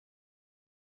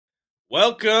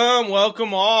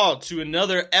Welcome all to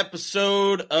another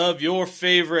episode of your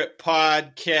favorite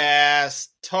podcast.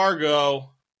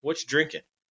 Targo, what you drinking?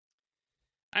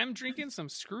 I'm drinking some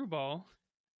Screwball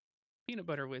peanut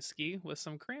butter whiskey with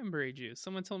some cranberry juice.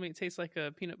 Someone told me it tastes like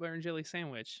a peanut butter and jelly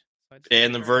sandwich. So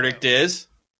And the verdict is?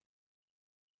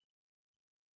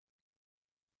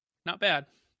 Not bad.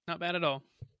 Not bad at all.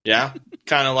 Yeah?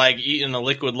 Kind of like eating a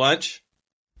liquid lunch?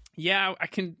 Yeah, I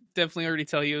can definitely already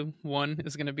tell you one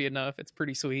is going to be enough. It's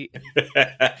pretty sweet.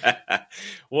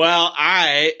 Well,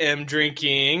 I am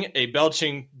drinking a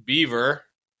Belching Beaver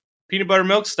peanut butter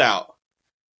milk stout.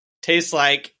 Tastes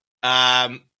like a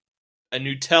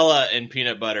Nutella and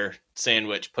peanut butter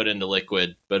sandwich put into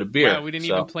liquid, but a beer. Wow, we didn't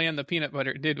even plan the peanut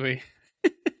butter, did we?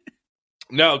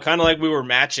 No, kind of like we were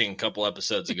matching a couple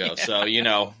episodes ago. Yeah. So, you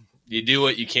do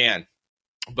what you can.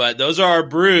 But those are our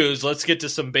brews. Let's get to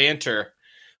some banter.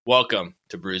 Welcome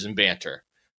to Brews and Banter.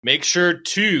 Make sure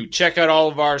to check out all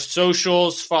of our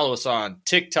socials. Follow us on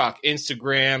TikTok,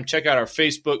 Instagram. Check out our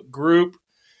Facebook group.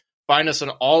 Find us on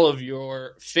all of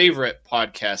your favorite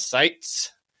podcast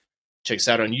sites. Check us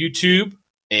out on YouTube.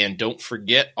 And don't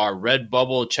forget our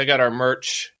Redbubble. Check out our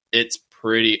merch. It's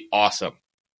pretty awesome.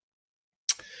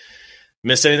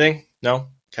 Miss anything? No?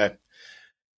 Okay.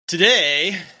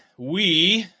 Today,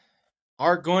 we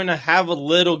are going to have a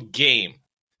little game.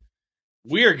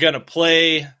 We are going to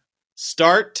play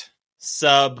Start,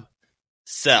 Sub,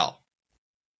 Sell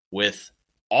with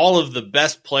all of the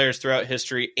best players throughout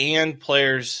history and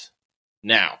players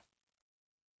now.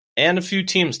 And a few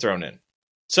teams thrown in.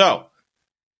 So,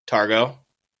 Targo,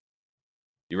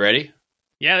 you ready?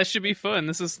 Yeah, this should be fun.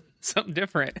 This is something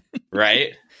different.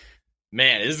 Right?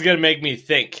 Man, this is going to make me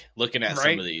think looking at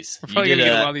some of these. We're probably going to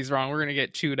get a lot of these wrong. We're going to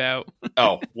get chewed out.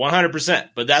 Oh, 100%.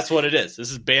 But that's what it is. This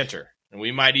is banter. And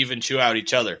we might even chew out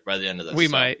each other by the end of this. We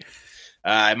might.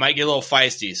 It might get a little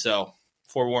feisty, so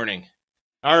forewarning.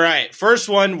 All right, first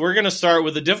one, we're going to start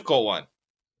with a difficult one.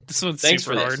 This one's Thanks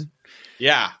super for hard. this.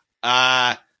 Yeah.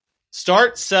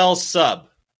 Start, sell, sub.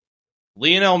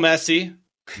 Lionel Messi,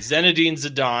 Zinedine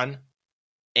Zidane,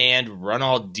 and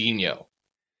Ronaldinho.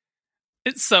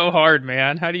 It's so hard,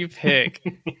 man. How do you pick?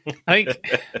 I think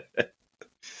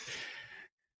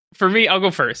for me, I'll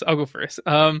go first.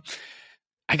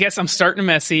 I guess I'm starting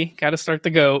Messi. Got to start the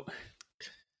GOAT.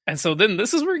 And so then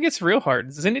this is where it gets real hard.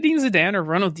 Zinedine Zidane or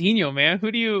Ronaldinho, man.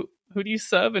 Who do you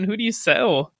sub and who do you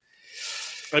sell?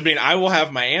 I mean, I will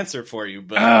have my answer for you,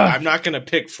 but I'm not going to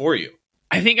pick for you.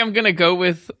 I think I'm going to go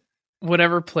with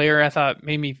whatever player I thought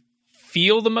made me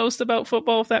feel the most about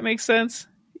football, if that makes sense.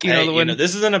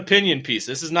 This is an opinion piece.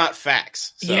 This is not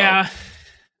facts. So. Yeah.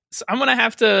 So I'm going to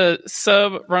have to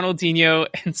sub Ronaldinho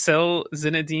and sell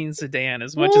Zinedine Zidane,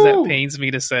 as much as that pains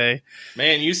me to say.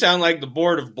 Man, you sound like the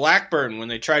board of Blackburn when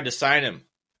they tried to sign him.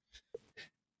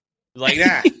 Like,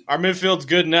 our midfield's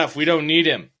good enough. We don't need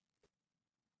him.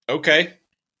 Okay.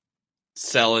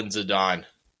 Selling Zidane.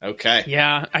 Okay.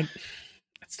 Yeah,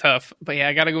 it's tough. But yeah,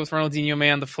 I got to go with Ronaldinho,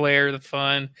 man. The flair, the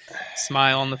fun,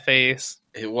 smile on the face.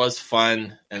 It was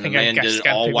fun, and the man did it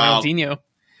all wild. Ronaldinho.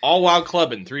 All wild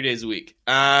clubbing 3 days a week.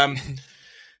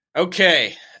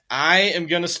 Okay, I am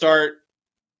going to start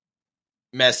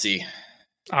Messi.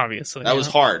 Obviously. That was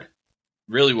hard.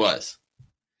 Really was.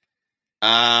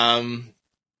 You're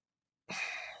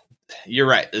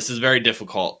right. This is very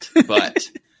difficult, but...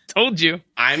 Told you.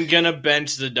 I'm going to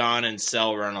bench Zidane and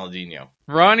sell Ronaldinho.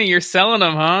 Ronnie, you're selling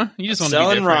him, huh? You just want to be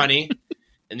selling different. Ronnie,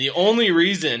 and the only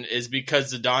reason is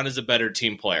because Zidane is a better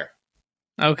team player.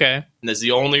 Okay. And that's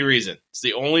the only reason. It's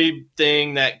the only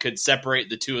thing that could separate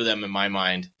the two of them in my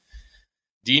mind.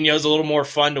 Dino's a little more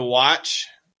fun to watch.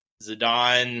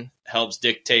 Zidane helps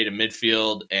dictate a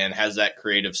midfield and has that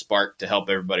creative spark to help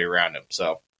everybody around him.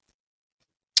 So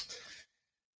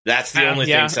that's the only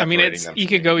thing separating them. You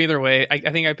could go either way.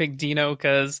 I think I picked Dino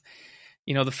because,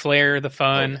 the flair, the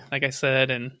fun, like I said,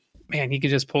 and man, he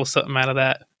could just pull something out of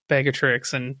that bag of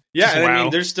tricks. And I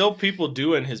mean, there's still people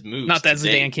doing his moves. Not that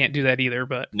Zidane can't do that either,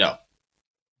 but no,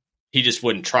 he just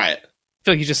wouldn't try it. I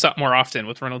feel like he just saw it more often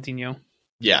with Ronaldinho.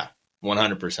 Yeah,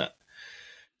 100%.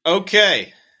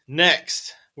 Okay,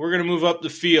 next we're gonna move up the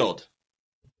field.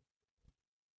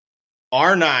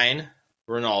 R9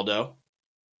 Ronaldo,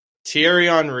 Thierry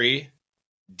Henry,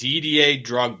 Didier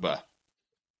Drogba.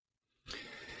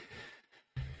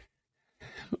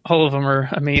 All of them are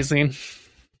amazing.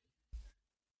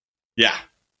 Yeah.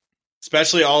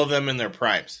 Especially all of them in their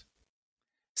primes.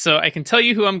 So I can tell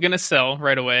you who I'm going to sell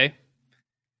right away.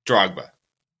 Drogba.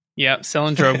 Yeah,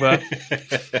 selling Drogba.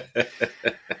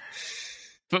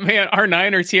 But man,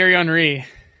 R9 or Thierry Henry.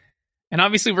 And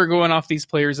obviously we're going off these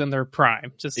players in their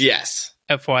prime. Yes.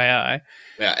 FYI.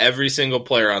 Yeah, every single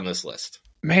player on this list.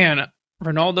 Man,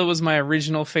 Ronaldo was my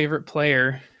original favorite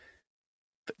player.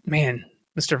 But man,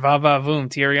 Mr. Vava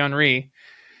Voom, Thierry Henry.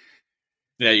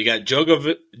 Yeah, you got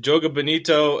Joga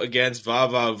Benito against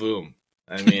Vava Voom.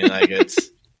 I mean, like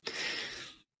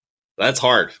that's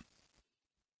hard.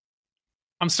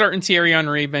 I'm starting Thierry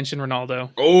Henry, benching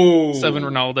Ronaldo. Oh, Subbing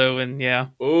Ronaldo, and yeah.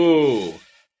 Oh,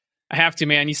 I have to,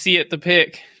 man. You see it, the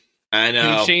pick. I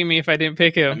know. It'd shame me if I didn't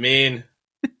pick him. I mean,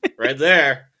 right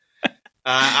there.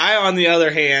 I, on the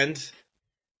other hand,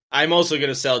 I'm also going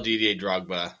to sell Didier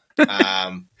Drogba.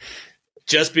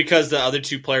 Just because the other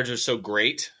two players are so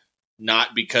great,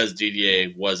 not because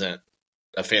Didier wasn't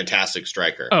a fantastic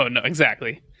striker. Oh, no,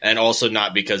 exactly. And also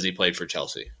not because he played for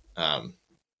Chelsea.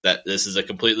 That this is a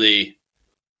completely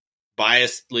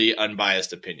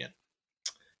unbiased opinion.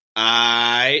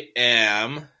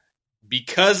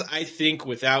 Because I think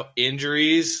without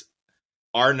injuries,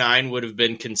 R9 would have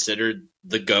been considered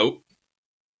the GOAT.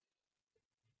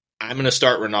 I'm going to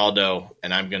start Ronaldo,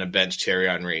 and I'm going to bench Thierry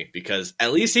Henry because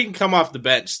at least he can come off the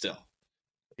bench still.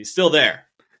 He's still there.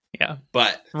 Yeah.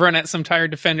 But run at some tired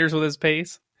defenders with his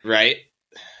pace. Right.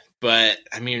 But,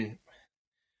 I mean,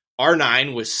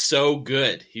 R9 was so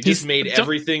good. He just made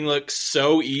everything look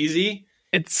so easy.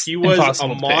 He was a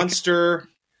monster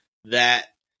that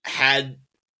had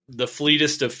the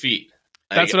fleetest of feet.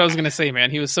 That's what I was going to say, man.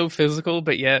 He was so physical,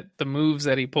 but yet the moves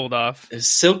that he pulled off. It was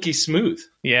silky smooth.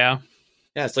 Yeah.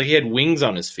 Yeah, it's like he had wings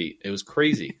on his feet. It was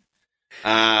crazy.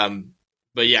 But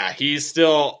yeah, he's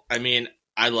still, I mean,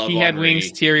 I love He had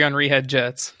wings, Thierry Henry had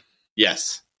jets.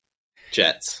 Yes.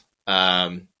 Jets.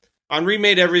 Henry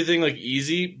made everything look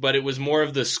easy, but it was more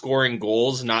of the scoring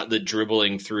goals, not the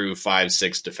dribbling through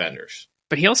 5-6 defenders.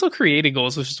 But he also created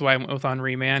goals, which is why I went with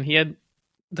Henry, man. He had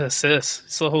the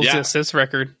assists. Still holds the assist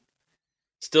record.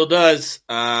 Still does.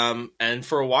 And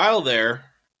for a while there,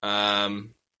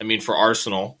 for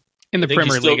Arsenal. In the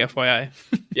Premier League, FYI.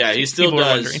 Yeah, he still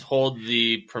does hold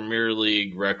the Premier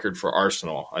League record for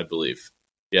Arsenal, I believe.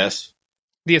 Yes?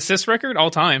 The assist record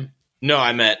all time? No,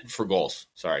 I meant for goals.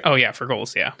 Sorry. Oh, yeah, for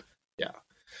goals, yeah. Yeah.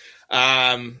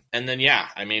 And then,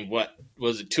 what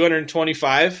was it,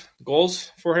 225 goals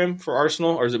for him for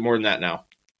Arsenal? Or is it more than that now?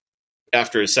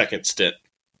 After his second stint.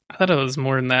 I thought it was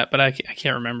more than that, but I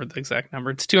can't remember the exact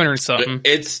number. It's 200 something.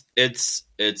 It's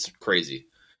crazy.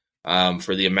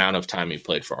 For the amount of time he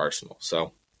played for Arsenal.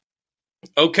 So,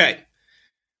 okay.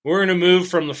 We're going to move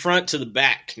from the front to the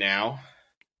back now.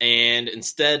 And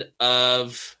instead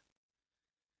of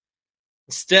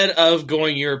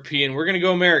going European, we're going to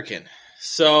go American.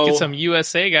 So get some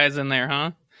USA guys in there,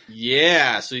 huh?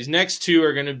 Yeah. So these next two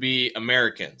are going to be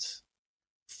Americans.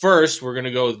 First, we're going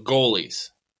to go with goalies.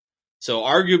 So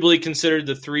arguably considered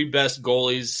the three best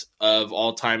goalies of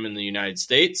all time in the United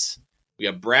States. We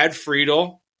have Brad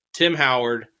Friedel, Tim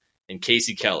Howard, and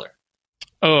Casey Keller.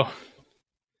 Oh.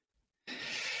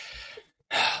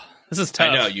 This is tough.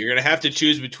 I know. You're going to have to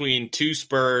choose between two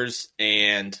Spurs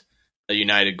and a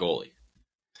United goalie.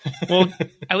 Well,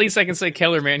 at least I can say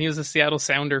Keller, man. He was a Seattle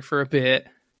Sounder for a bit.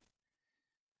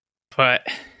 But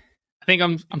I think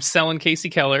I'm selling Casey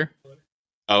Keller.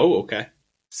 Oh, okay.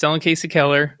 Selling Casey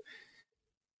Keller.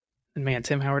 And man,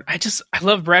 Tim Howard. I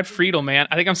love Brad Friedel, man.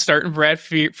 I think I'm starting Brad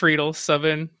Friedel,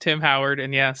 subbing Tim Howard,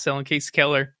 and selling Casey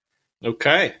Keller.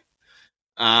 Okay.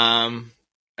 And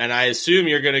I assume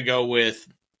you're going to go with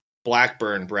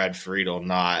Blackburn Brad Friedel,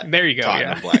 not there you go,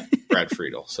 Tottenham Brad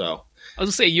Friedel. So I was going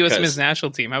to say U.S. men's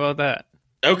national team. How about that?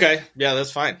 Okay. Yeah,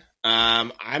 that's fine.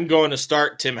 I'm going to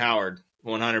start Tim Howard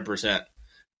 100%.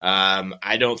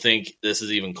 I don't think this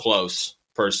is even close,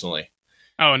 personally.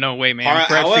 Oh, no way, man.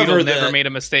 Brad Friedel never made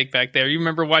a mistake back there. You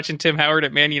remember watching Tim Howard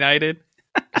at Man United?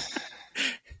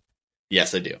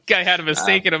 Yes, I do. Guy had a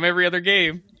mistake in him every other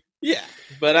game. Yeah,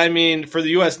 but for the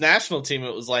U.S. national team,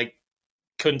 it was like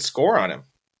couldn't score on him.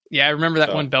 Yeah, I remember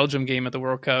that one Belgium game at the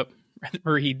World Cup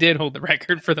where he did hold the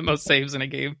record for the most saves in a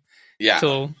game. Yeah.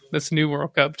 Until this new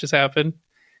World Cup just happened.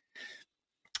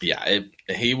 Yeah,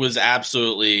 he was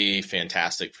absolutely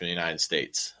fantastic for the United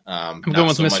States. I'm going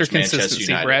with Mr.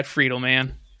 Consistency, Brad Friedel,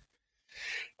 man.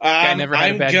 Guy never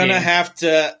had a bad game.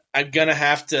 I'm gonna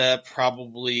have to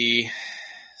probably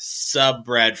sub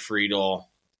Brad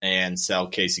Friedel and sell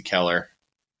Casey Keller.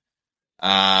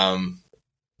 Again,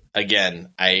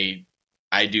 I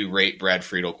do rate Brad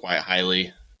Friedel quite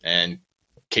highly, and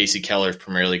Casey Keller's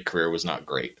Premier League career was not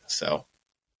great, so.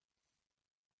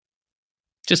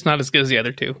 Just not as good as the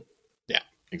other two. Yeah,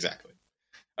 exactly.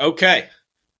 Okay.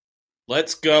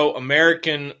 Let's go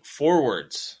American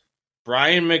forwards.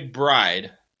 Brian McBride,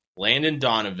 Landon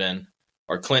Donovan,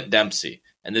 or Clint Dempsey.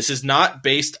 And this is not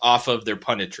based off of their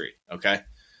punditry, okay?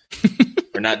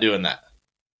 not doing that.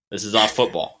 This is off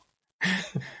football.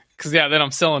 Because, yeah, then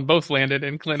I'm selling both Landon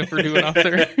and Clint if we're doing off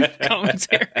their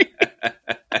commentary.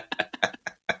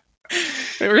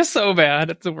 They were so bad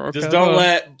at the World Cup. Just don't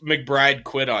let McBride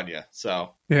quit on you.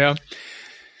 So yeah.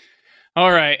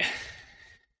 All right.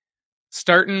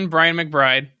 Starting Brian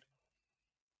McBride.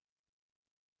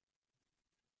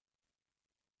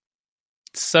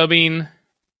 Subbing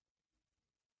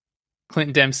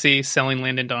Clint Dempsey, selling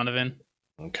Landon Donovan.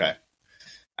 Okay.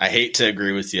 I hate to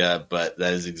agree with you, but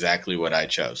that is exactly what I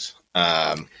chose.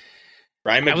 Brian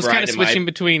McBride. I was kind of switching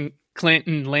between Clint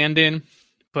and Landon,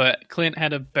 but Clint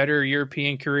had a better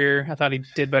European career. I thought he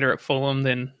did better at Fulham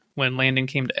than when Landon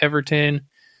came to Everton.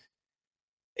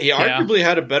 He arguably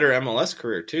had a better MLS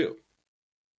career too.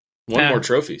 Won more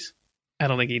trophies. I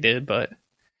don't think he did, but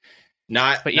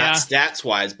not stats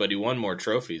wise, but he won more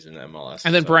trophies in MLS.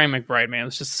 And then Brian McBride, man,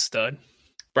 was just a stud.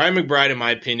 Brian McBride, in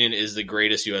my opinion, is the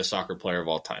greatest U.S. soccer player of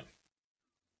all time.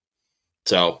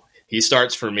 So he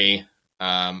starts for me.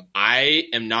 I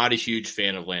am not a huge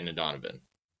fan of Landon Donovan.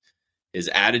 His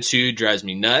attitude drives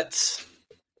me nuts,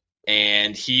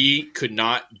 and he could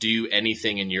not do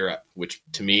anything in Europe, which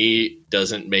to me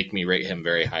doesn't make me rate him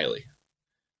very highly.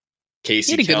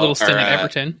 Casey, he had a good little stint at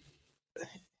Everton.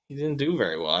 He didn't do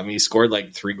very well. I mean, he scored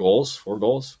like 4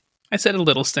 goals. I said a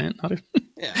little stint.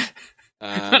 Yeah.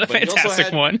 Not a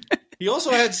fantastic one. He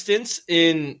also had stints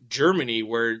in Germany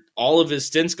where all of his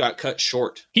stints got cut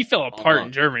short. He fell apart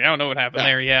in Germany. I don't know what happened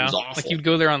there. Yeah. It was awful. Like he'd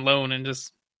go there on loan and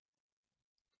just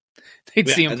they'd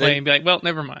see him play and be like, well,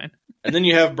 never mind. And then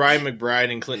you have Brian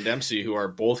McBride and Clint Dempsey, who are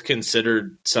both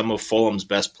considered some of Fulham's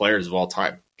best players of all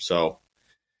time. So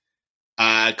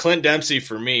Clint Dempsey,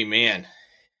 for me, man,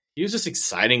 he was just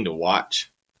exciting to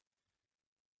watch.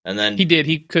 And then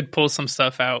he could pull some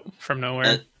stuff out from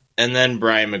nowhere. And then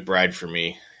Brian McBride, for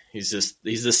me, he's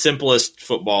the simplest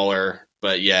footballer,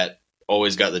 but yet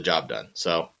always got the job done.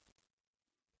 So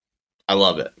I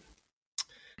love it.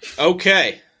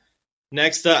 Okay,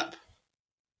 next up,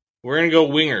 we're gonna go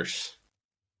wingers.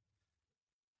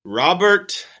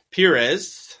 Robert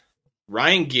Pires,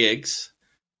 Ryan Giggs,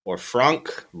 or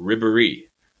Franck Ribéry.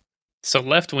 So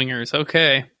left wingers,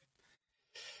 okay.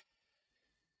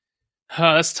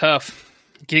 Oh, that's tough.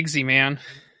 Giggsy, man.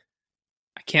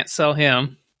 I can't sell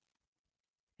him.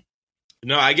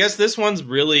 No, I guess this one's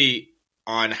really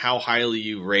on how highly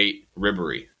you rate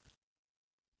Ribéry.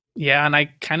 Yeah, and I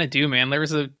kind of do, man. There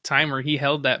was a time where he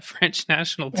held that French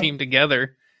national team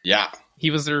together. Yeah.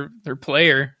 He was their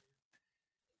player.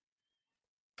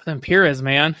 But then Pires,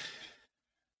 man.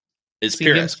 It's Seen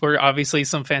him Pires. score, obviously,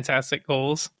 some fantastic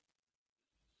goals.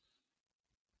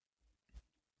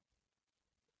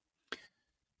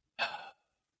 I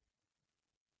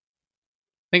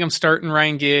think I'm starting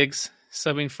Ryan Giggs,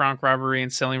 subbing Franck Ribéry,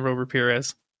 and selling Robert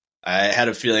Pires. I had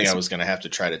a feeling I was going to have to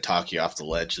try to talk you off the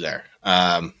ledge there.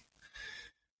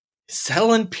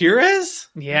 Selling Pires?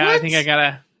 Yeah, What? I think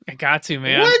I got to,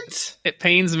 man. What? It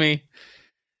pains me.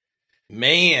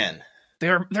 Man.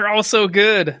 They're all so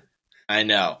good. I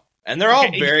know. And they're all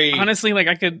very... Honestly, like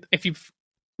I could, if you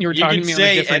were You talking could to me on a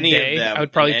say different any of day, them I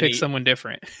would probably in pick any- someone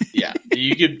different. Yeah.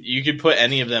 You could put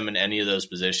any of them in any of those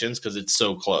positions because it's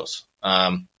so close.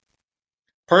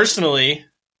 Personally,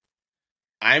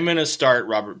 I'm going to start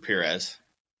Robert Pires.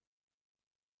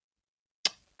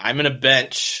 I'm going to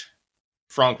bench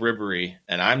Franck Ribéry,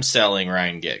 and I'm selling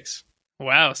Ryan Giggs.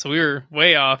 Wow, so we were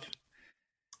way off.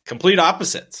 Complete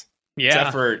opposites. Yeah.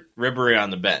 Except for Ribéry on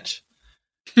the bench.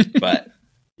 But,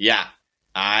 yeah,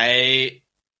 I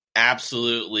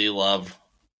absolutely love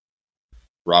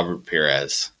Robert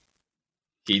Pires.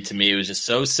 He, to me, was just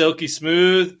so silky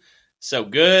smooth, so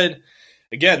good.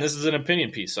 Again, this is an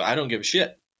opinion piece, so I don't give a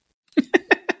shit.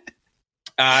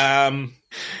 And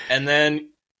then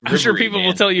I'm sure people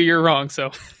will tell you you're wrong, so.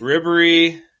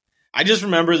 Ribéry, I just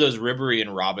remember those Ribéry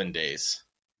and Robin days.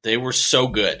 They were so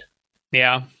good.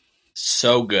 Yeah.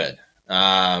 So good.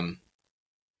 Yeah,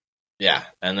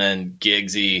 and then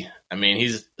Giggsy, I mean,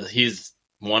 he's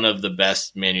one of the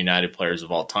best Man United players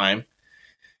of all time,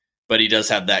 but he does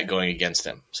have that going against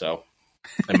him, so,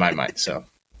 in my mind, so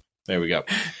there we go.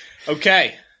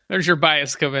 Okay. There's your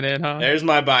bias coming in, huh? There's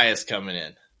my bias coming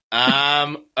in.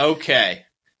 Okay.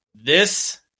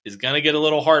 This is going to get a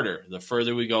little harder the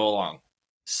further we go along.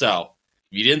 So,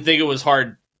 if you didn't think it was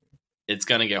hard, it's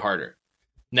going to get harder.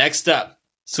 Next up,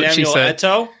 Samuel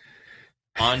Eto'o,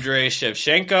 Andrei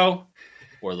Shevchenko,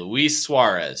 or Luis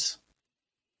Suarez.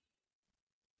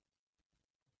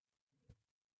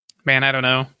 Man, I don't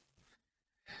know.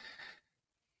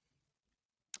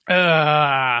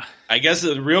 I guess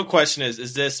the real question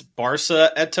is this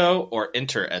Barca Eto'o or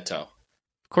Inter Eto'o?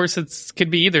 course,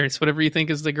 could be either. It's whatever you think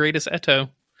is the greatest Eto'o.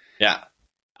 Yeah.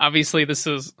 Obviously, this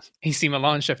is AC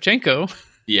Milan Shevchenko.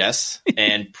 Yes,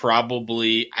 and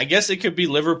probably I guess it could be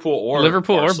Liverpool or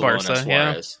Barca. Suarez.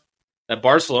 Yeah, that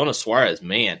Barcelona Suarez,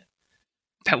 man.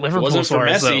 That Liverpool if it wasn't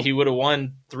Suarez, for Messi, though. he would have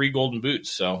won 3 Golden Boots.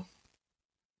 So,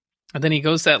 and then he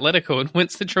goes to Atletico and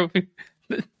wins the trophy,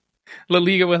 La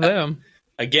Liga with them.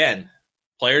 Again,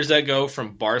 players that go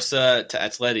from Barca to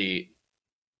Atleti,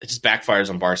 it just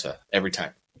backfires on Barca every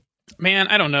time. Man,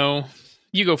 I don't know.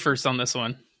 You go first on this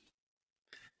one.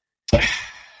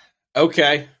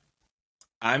 Okay.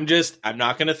 I'm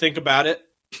not going to think about it.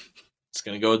 It's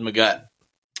going to go with my gut.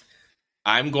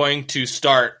 I'm going to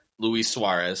start Luis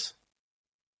Suarez.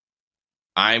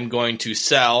 I'm going to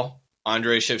sell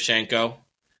Andrei Shevchenko.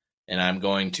 And I'm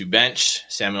going to bench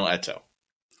Samuel Eto'o.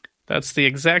 That's the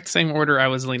exact same order I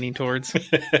was leaning towards.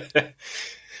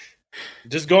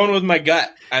 Just going with my gut.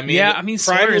 I mean prime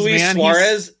Suarez, Luis man,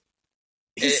 Suarez,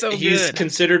 he's so he's good.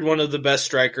 considered one of the best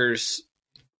strikers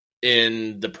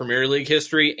in the Premier League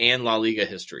history and La Liga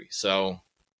history. So,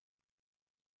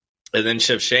 and then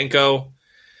Shevchenko,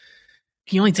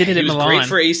 He only did it at Milan. Great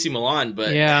for AC Milan,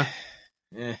 but yeah.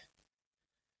 And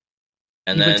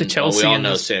He then went to Chelsea we all and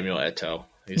know was- Samuel Eto'o.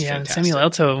 He's fantastic. Samuel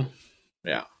Eto'o.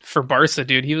 Yeah, For Barca,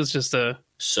 dude, he was just a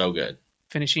so good.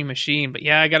 finishing machine. But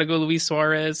yeah, I got to go Luis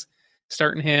Suarez,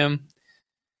 starting him.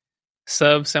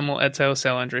 Sub Samuel Eto'o,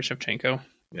 sell Andrei Shevchenko.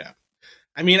 Yeah.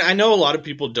 I mean, I know a lot of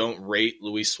people don't rate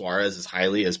Luis Suarez as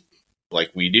highly as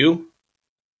like we do.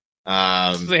 They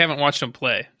haven't watched him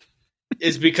play.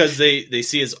 It's because they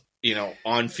see his,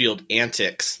 on-field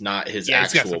antics, not his Yeah,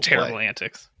 he's actual got some play. terrible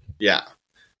antics. Yeah.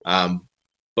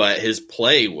 But his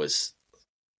play was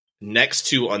next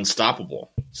to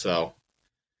unstoppable. So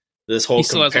this whole He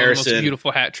still has one of the comparison, most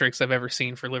beautiful hat tricks I've ever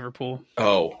seen for Liverpool.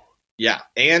 oh, yeah,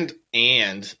 and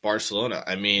Barcelona.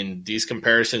 I mean, these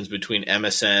comparisons between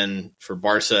MSN for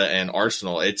Barca and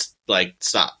Arsenal, it's like,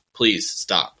 stop. Please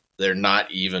stop. They're not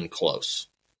even close.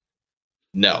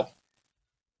 No.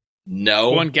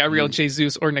 One Gabriel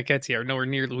Jesus or Nketiah are nowhere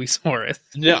near Luis Suarez.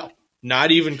 No. Not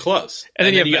even close. And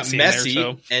then you got have Messi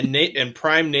there, so. and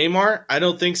prime Neymar. I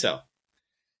don't think so.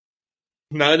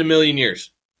 Not in a million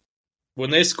years. When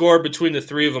they score between the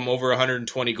three of them over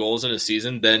 120 goals in a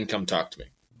season, then come talk to me.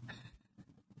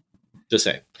 Just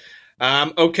saying.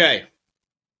 Okay.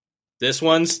 This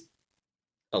one's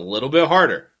a little bit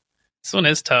harder. This one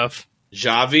is tough.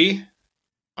 Xavi,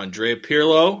 Andrea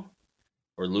Pirlo,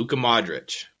 or Luka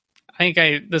Modric? I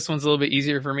think this one's a little bit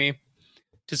easier for me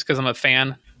just because I'm a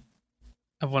fan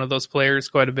of one of those players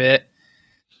quite a bit,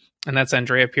 and that's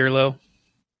Andrea Pirlo.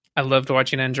 I loved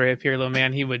watching Andrea Pirlo,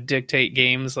 man. He would dictate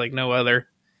games like no other.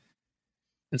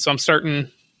 And so I'm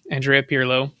starting Andrea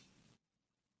Pirlo.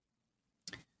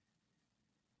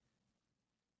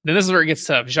 Then this is where it gets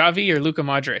tough. Xavi or Luka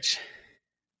Modric?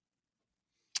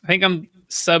 I think I'm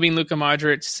subbing Luka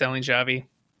Modric, selling Xavi.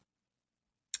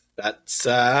 That's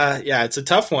it's a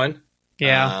tough one.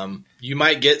 Yeah. You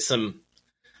might get some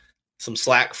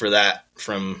slack for that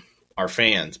from our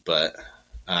fans, but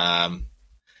I'm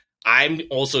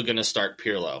also going to start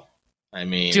Pirlo. I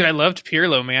mean, dude, I loved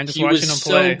Pirlo, man. Just he watching was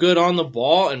him play. so good on the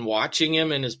ball, and watching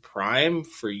him in his prime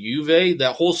for Juve.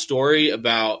 That whole story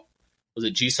about, was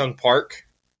it Ji-sung Park?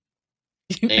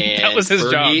 And that was his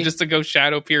Fergie, job, just to go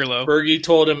shadow Pirlo. Fergie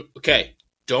told him, okay,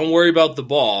 don't worry about the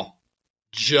ball.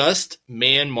 Just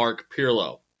man mark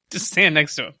Pirlo. Just stand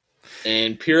next to him.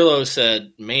 And Pirlo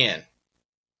said, man,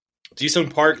 Ji-sung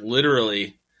Park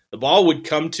literally, the ball would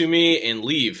come to me and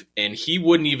leave, and he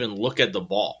wouldn't even look at the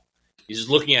ball. He's just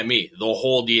looking at me the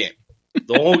whole game.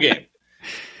 The whole game.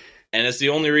 And it's the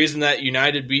only reason that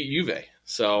United beat Juve.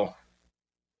 So,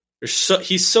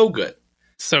 he's so good.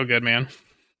 So good, man.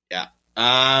 Yeah.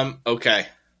 Okay.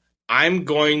 I'm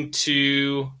going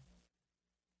to...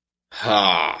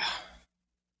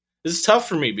 This is tough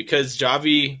for me because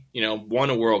Xavi, won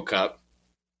a World Cup.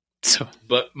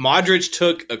 But Modric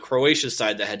took a Croatia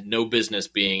side that had no business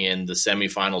being in the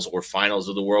semifinals or finals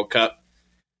of the World Cup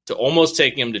to almost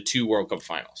taking him to 2 World Cup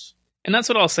finals. And that's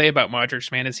what I'll say about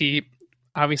Modric, man, is he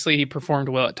performed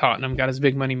well at Tottenham, got his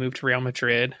big money moved to Real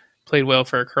Madrid, played well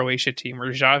for a Croatia team. Where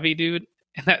Xavi, dude,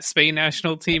 and that Spain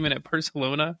national team and at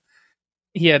Barcelona,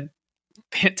 he had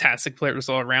fantastic players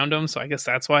all around him. So I guess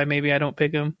that's why maybe I don't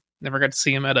pick him. Never got to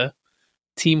see him at a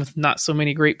team with not so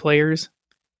many great players.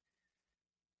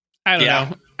 I don't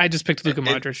know. I just picked Luka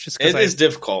Modric just because it is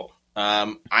difficult.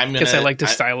 I like his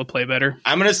style of play better.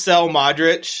 I'm going to sell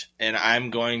Modric, and I'm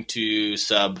going to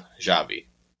sub Xavi.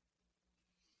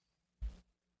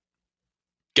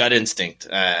 gut instinct.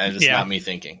 It's not me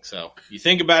thinking. So you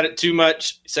think about it too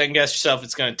much, second guess yourself.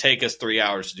 It's going to take us 3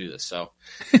 hours to do this. So,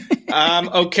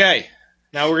 okay.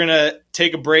 Now we're going to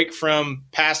take a break from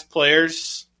past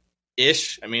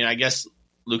players-ish. I mean, I guess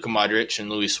Luka Modric and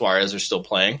Luis Suarez are still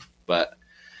playing,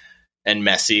 and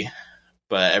Messi,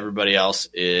 but everybody else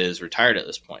is retired at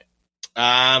this point.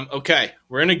 Okay,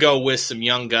 we're going to go with some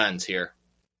young guns here.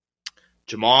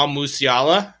 Jamal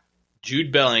Musiala,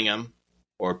 Jude Bellingham,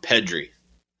 or Pedri.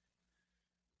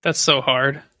 That's so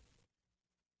hard.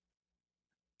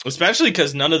 Especially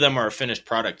because none of them are a finished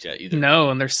product yet either. No,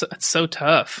 and it's so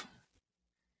tough.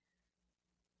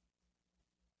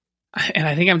 And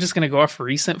I think I'm just going to go off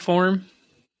recent form.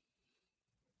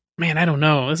 Man, I don't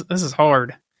know. This is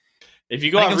hard. If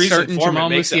you go off recent form, it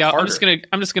makes it harder.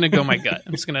 I'm just gonna go my gut.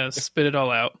 I'm just gonna spit it all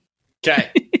out.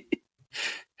 Okay.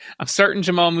 I'm starting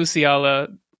Jamal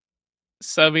Musiala,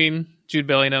 subbing Jude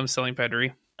Bellingham, selling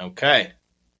Pedri. Okay.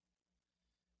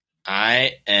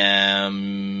 I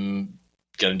am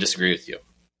gonna disagree with you.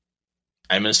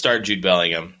 I'm gonna start Jude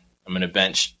Bellingham. I'm gonna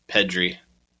bench Pedri,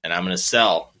 and I'm gonna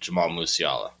sell Jamal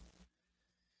Musiala.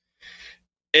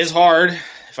 It's hard.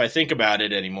 If I think about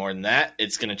it any more than that,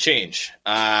 it's going to change.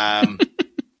 Yeah,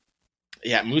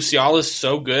 Musiala is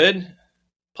so good.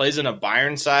 Plays in a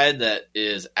Bayern side that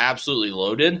is absolutely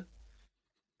loaded.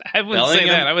 I wouldn't say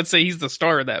that. I would say he's the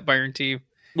star of that Bayern team.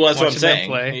 Well, that's what I'm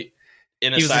saying.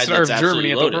 In a he was side the star that's of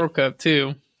Germany loaded. at the World Cup,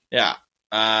 too. Yeah.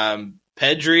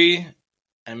 Pedri,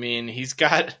 I mean, he's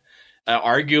got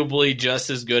arguably just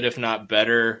as good, if not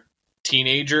better,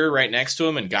 teenager right next to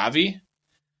him in Gavi.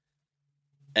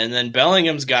 And then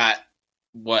Bellingham's got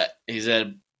he's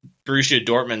a Borussia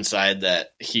Dortmund side that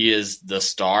he is the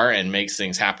star and makes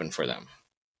things happen for them.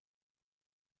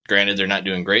 Granted, they're not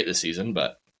doing great this season,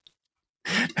 but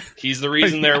he's the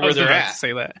reason they're where they're at.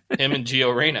 Say that. Him and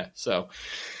Gio Reyna. So,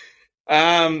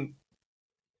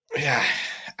 yeah,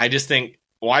 I just think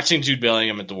watching Jude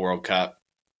Bellingham at the World Cup,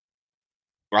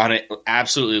 we're on an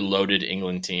absolutely loaded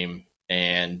England team,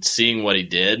 and seeing what he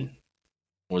did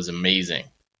was amazing.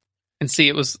 And see,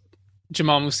 it was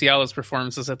Jamal Musiala's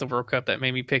performances at the World Cup that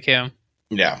made me pick him.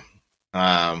 Yeah.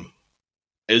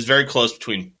 It was very close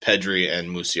between Pedri and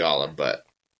Musiala, but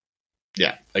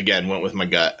yeah, again, went with my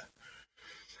gut.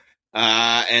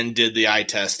 And did the eye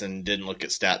test and didn't look at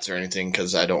stats or anything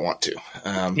because I don't want to.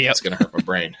 It's going to hurt my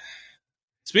brain.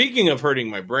 Speaking of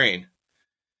hurting my brain,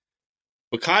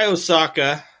 Bukayo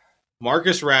Saka,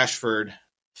 Marcus Rashford,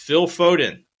 Phil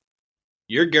Foden,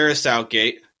 you're Gareth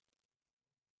Southgate.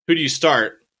 Who do you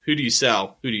start? Who do you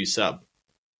sell? Who do you sub?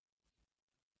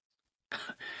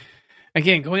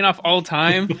 Again, going off all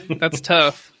time, that's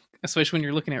tough, especially when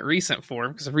you're looking at recent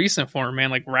form. Because recent form, man,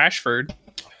 like Rashford.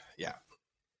 Yeah.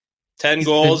 10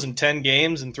 goals in 10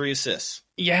 games and 3 assists.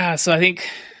 Yeah, so I think...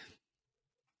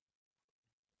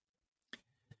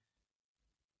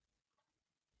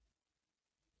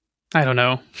 I don't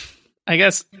know. I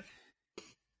guess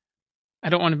I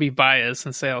don't want to be biased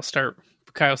and say I'll start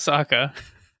Bukayo Saka.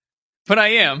 But I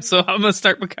am, so I'm going to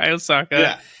start Bukayo Saka.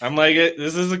 Yeah, I'm like,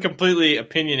 this is a completely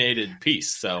opinionated piece,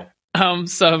 so.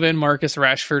 Subbing Marcus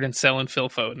Rashford and selling Phil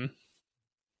Foden.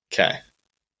 Okay.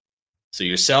 So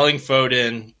you're selling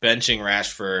Foden, benching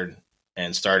Rashford,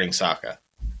 and starting Saka.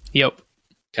 Yep.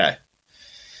 Okay.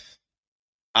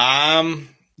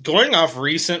 Going off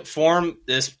recent form,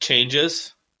 this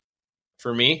changes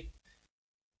for me.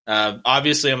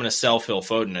 Obviously, I'm going to sell Phil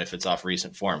Foden if it's off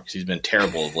recent form because he's been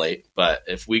terrible of late. But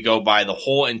if we go by the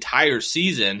whole entire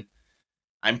season,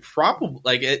 I'm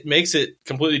probably it makes it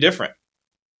completely different.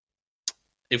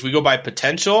 If we go by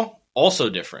potential, also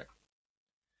different.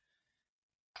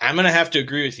 I'm going to have to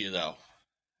agree with you, though.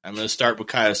 I'm going to start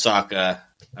Bukayo Saka.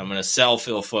 I'm going to sell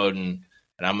Phil Foden,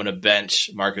 and I'm going to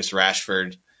bench Marcus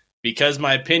Rashford because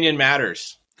my opinion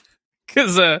matters.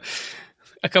 Because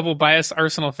a couple biased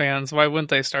Arsenal fans, why wouldn't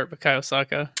they start Bukayo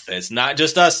Saka? It's not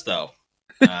just us, though.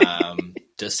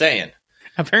 Just saying.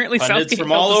 Apparently, pundits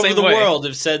from all over the world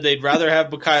have said they'd rather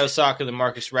have Bukayo Saka than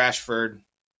Marcus Rashford,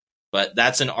 but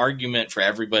that's an argument for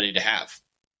everybody to have.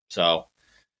 So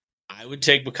I would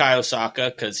take Bukayo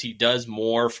Saka because he does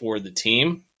more for the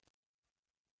team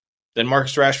than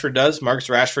Marcus Rashford does. Marcus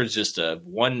Rashford's just a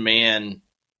one-man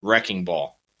wrecking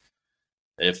ball.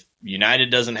 If United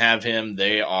doesn't have him,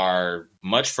 they are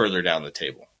much further down the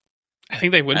table. I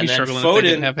think they would be struggling Foden, if they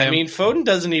didn't have him. I mean, Foden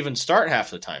doesn't even start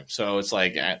half the time. So it's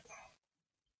like,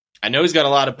 I know he's got a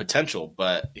lot of potential,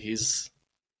 but he's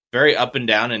very up and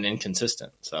down and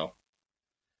inconsistent. So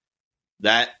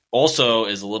that also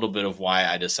is a little bit of why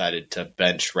I decided to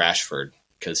bench Rashford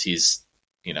because he's,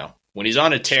 when he's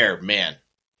on a tear, man,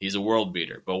 he's a world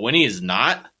beater. But when he is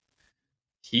not,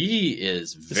 He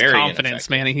is His very confidence,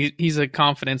 man. He's a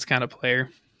confidence kind of player.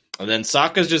 And then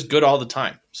Saka's just good all the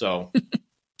time. So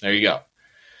there you go.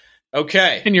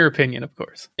 Okay. In your opinion, of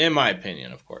course. In my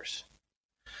opinion, of course.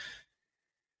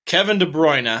 Kevin De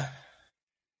Bruyne,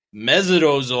 Mesut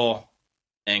Ozil,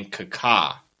 and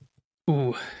Kaká.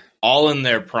 Ooh. All in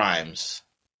their primes.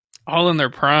 All in their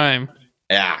prime.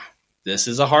 Yeah. This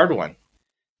is a hard one.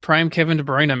 Prime Kevin De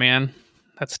Bruyne, man.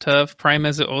 That's tough. Prime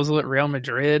Mesut Ozil at Real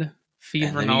Madrid. Feed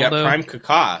And then Ronaldo. you got Prime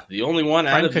Kaká, the only one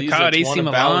out Prime of these Kaká at that's AC won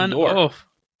a Ballon Milan. d'Or. Oh.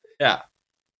 Yeah.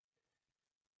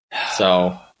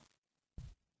 So,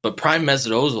 but Prime Mesut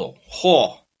Ozil.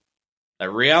 Oh,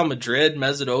 at Real Madrid,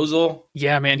 Mesut Ozil.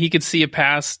 Yeah, man. He could see a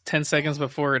pass 10 seconds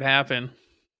before it happened.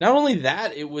 Not only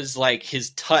that, it was like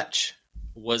his touch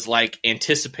was like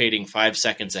anticipating 5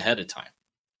 seconds ahead of time.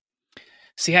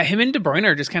 So yeah, him and De Bruyne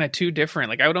are just kind of too different.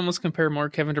 Like I would almost compare more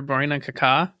Kevin De Bruyne and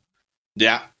Kaká.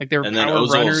 Yeah. Like they're And then power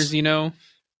Ozil's- runners, you know.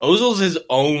 Ozil's his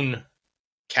own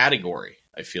category,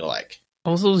 I feel like.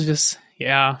 Ozil's just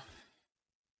yeah.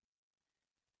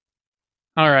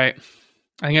 All right.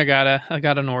 I think I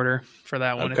got an order for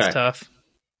that one. Okay. It's tough.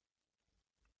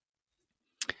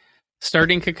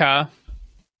 Starting Kaká,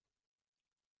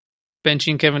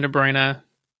 benching Kevin De Bruyne,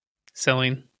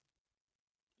 selling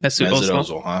Mesut Ozil.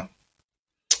 Ozil,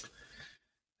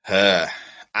 huh?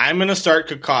 I'm going to start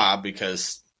Kaká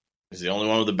because he's the only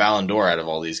one with the Ballon d'Or out of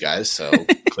all these guys, so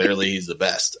clearly he's the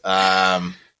best.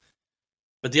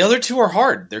 But the other two are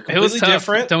hard. They're It was completely tough.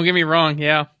 different. Don't get me wrong.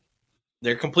 Yeah.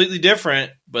 They're completely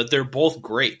different, but they're both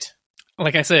great.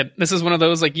 Like I said, this is one of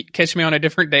those, like, you catch me on a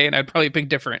different day and I'd probably pick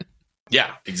different.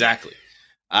 Yeah, exactly.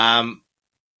 I'm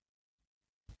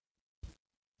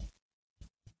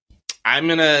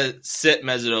going to sit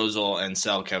Mesut Ozil and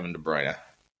sell Kevin De Bruyne.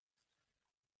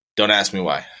 Don't ask me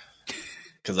why,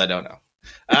 because I don't know.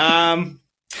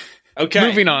 Okay.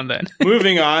 Moving on then.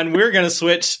 Moving on, we're going to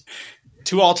switch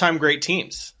to all-time great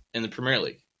teams in the Premier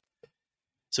League.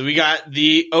 So we got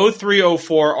the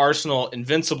 03-04 Arsenal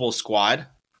Invincible squad,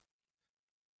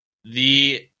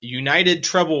 the United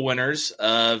treble winners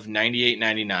of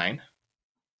 98-99,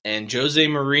 and Jose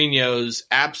Mourinho's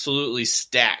absolutely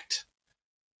stacked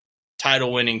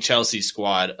title-winning Chelsea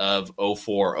squad of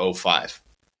 04-05.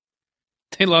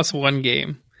 They lost one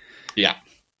game. Yeah.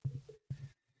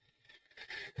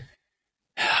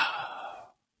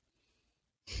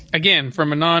 Again,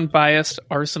 from a non-biased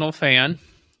Arsenal fan,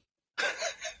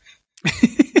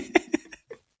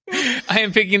 I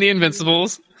am picking the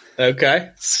Invincibles.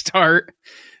 Okay. Start,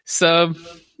 sub,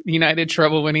 United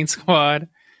treble winning squad,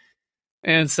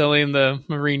 and selling the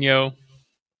Mourinho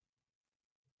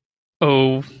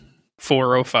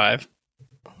 04-05.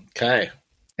 Okay.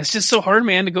 It's just so hard,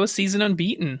 man, to go a season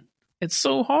unbeaten. It's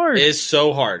so hard. It's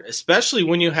so hard, especially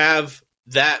when you have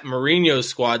that Mourinho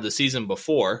squad the season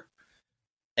before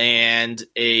and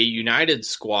a United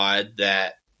squad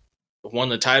that won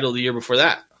the title the year before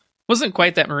that. Wasn't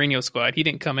quite that Mourinho squad. He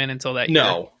didn't come in until that year.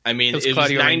 No, I mean, it was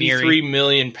Claudio 93 Ranieri.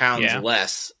 million pounds Yeah.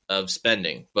 less of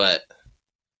spending, but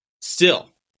still,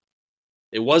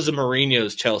 it was a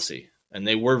Mourinho's Chelsea, and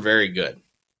they were very good.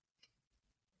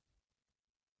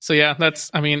 So yeah,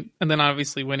 and then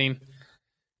obviously winning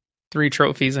 3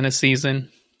 trophies in a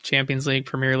season, Champions League,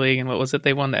 Premier League, and what was it?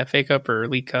 They won the FA Cup or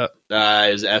League Cup. It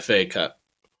was FA Cup.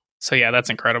 So yeah, that's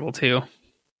incredible too.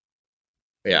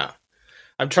 Yeah.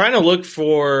 I'm trying to look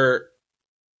for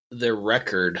their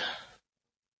record,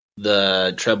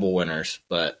 the treble winners,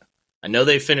 but I know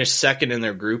they finished second in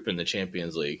their group in the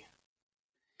Champions League.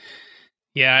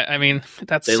 Yeah, I mean,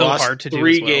 that's They so lost hard to do.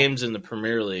 3 as well. games in the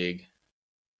Premier League.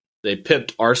 They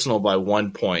pipped Arsenal by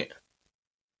 1 point.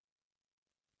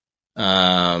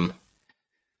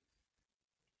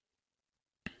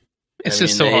 It's I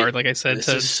just mean, so hard, like I said, This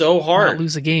to is so not hard.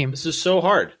 lose a game. This is so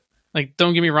hard. Like,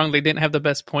 don't get me wrong, they didn't have the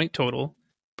best point total,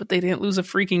 but they didn't lose a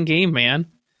freaking game,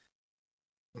 man.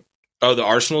 Oh, the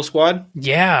Arsenal squad?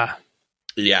 Yeah.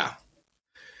 Yeah.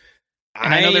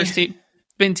 And I know there's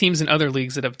been teams in other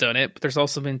leagues that have done it, but there's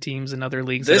also been teams in other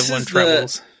leagues that This have won is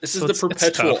trebles. This So is the it's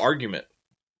perpetual tough. argument.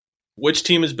 Which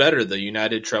team is better, the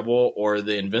United treble or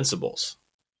the Invincibles?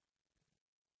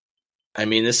 I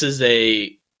mean, this is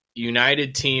a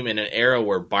United team in an era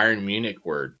where Bayern Munich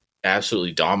were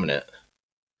absolutely dominant.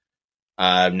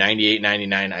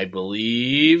 98-99, I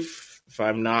believe, if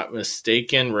I'm not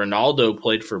mistaken, Ronaldo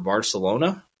played for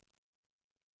Barcelona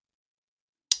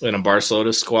in a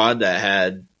Barcelona squad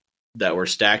that were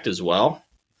stacked as well.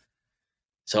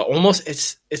 So almost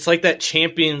it's like that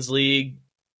Champions League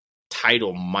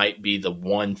title might be the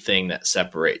one thing that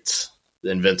separates the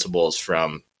Invincibles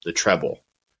from the treble.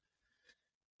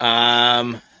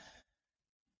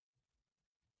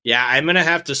 Yeah, Yeah, I'm going to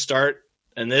have to start,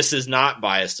 and this is not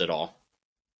biased at all.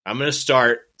 I'm going to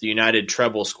start the United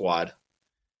Treble squad,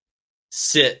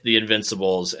 sit the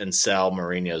Invincibles, and sell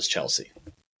Mourinho's Chelsea.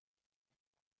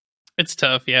 It's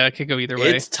tough. Yeah, it could go either way.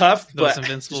 It's tough, Those but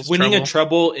Invincibles winning trouble. a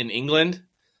treble in England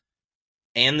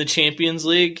and the Champions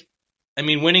League, I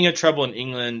mean, winning a treble in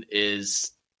England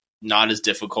is not as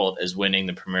difficult as winning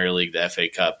the Premier League, the FA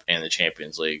Cup, and the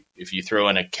Champions League. If you throw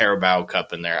in a Carabao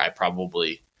Cup in there, I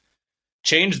probably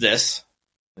change this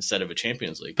instead of a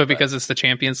Champions League. But because it's the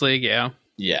Champions League, yeah.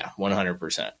 Yeah,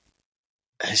 100%.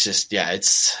 It's just, yeah,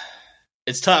 it's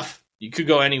tough. You could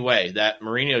go any way. That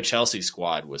Mourinho Chelsea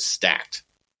squad was stacked.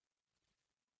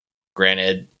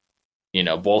 Granted, you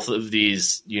know, both of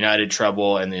these United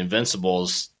Treble and the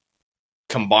Invincibles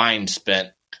combined spent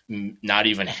not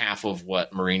even half of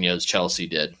what Mourinho's Chelsea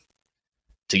did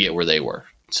to get where they were.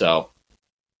 So,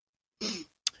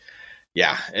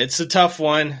 yeah, it's a tough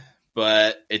one,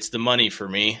 but it's the money for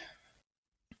me.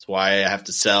 That's why I have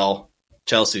to sell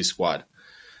Chelsea squad.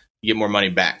 You get more money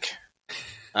back.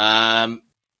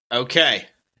 Okay.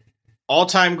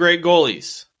 All-time great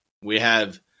goalies. We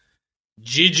have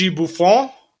Gigi Buffon,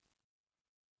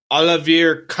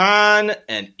 Olivier Kahn,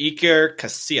 and Iker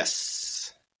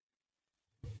Casillas.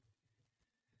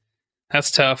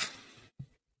 That's tough.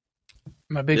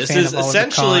 I'm a big This fan is of Oliver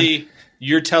essentially, Kahn.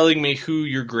 you're telling me who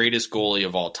your greatest goalie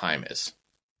of all time is.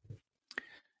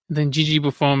 Then Gigi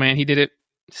Buffon, man, he did it.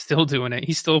 Still doing it.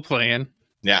 He's still playing.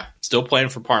 Yeah, still playing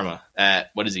for Parma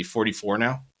at, what is he, 44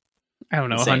 now? I don't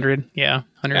know, Insane. 100. Yeah,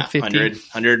 150. Yeah, 100,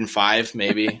 105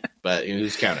 maybe, but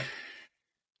who's counting?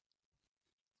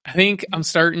 I think I'm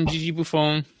starting Gigi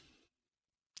Buffon,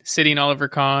 sitting Oliver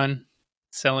Kahn,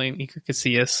 selling Iker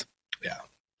Casillas. Yeah.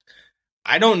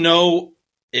 I don't know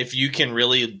if you can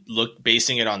really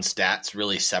basing it on stats,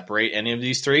 really separate any of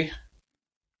these three.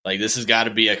 Like, this has got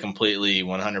to be a completely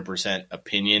 100%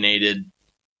 opinionated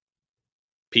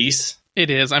piece. It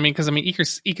is. I mean, because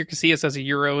Iker Casillas has a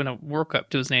Euro and a World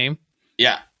Cup to his name.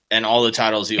 Yeah, and all the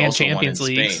titles he and also Champions won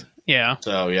in Leagues. Spain. Yeah.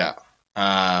 So, yeah.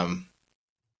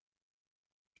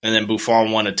 And then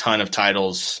Buffon won a ton of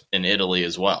titles in Italy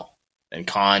as well. And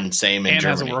Kahn, same in and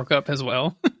Germany. has a World Cup as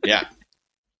well. Yeah.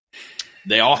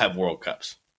 They all have World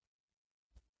Cups.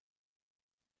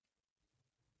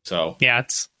 So, yeah,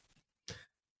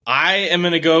 I am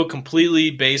going to go completely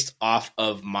based off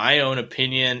of my own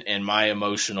opinion and my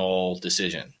emotional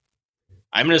decision.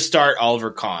 I'm going to start Oliver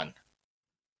Kahn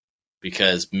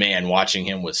because, man, watching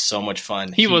him was so much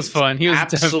fun. He was fun. He was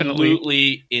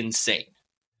absolutely insane.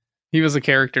 He was a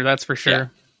character, that's for sure. Yeah.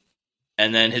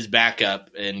 And then his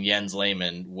backup in Jens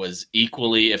Lehmann was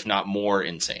equally, if not more,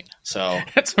 insane. So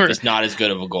that's where, just not as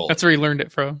good of a goal. That's where he learned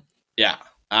it from. Yeah.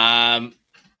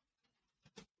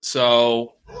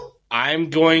 So I'm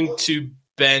going to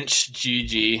bench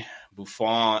Gigi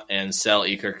Buffon and sell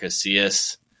Iker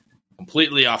Casillas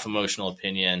completely off emotional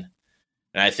opinion.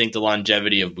 And I think the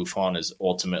longevity of Buffon is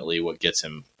ultimately what gets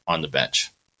him on the bench.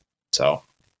 So,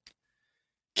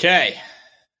 okay.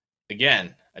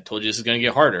 Again, I told you this is going to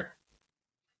get harder.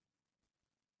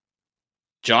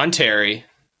 John Terry,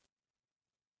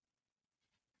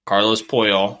 Carlos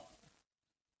Puyol,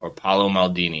 or Paolo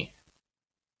Maldini.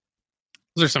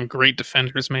 Those are some great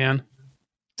defenders, man.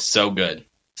 So good.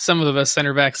 Some of the best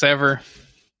center backs ever.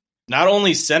 Not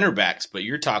only center backs, but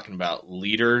you're talking about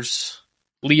leaders,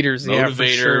 motivators, yeah, for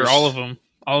sure. All of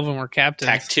them were captains,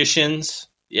 tacticians.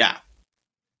 Yeah.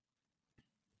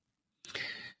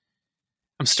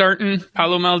 I'm starting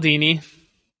Paolo Maldini.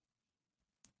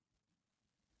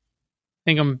 I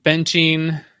think I'm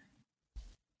benching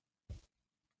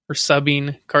or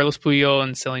subbing Carlos Puyol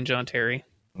and selling John Terry.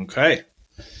 Okay.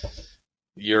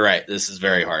 You're right. This is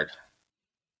very hard.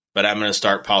 But I'm going to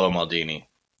start Paolo Maldini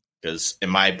because,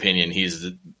 in my opinion, he's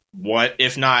one,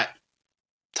 if not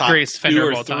top greatest defender 2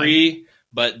 or of all 3, time.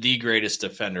 But the greatest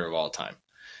defender of all time.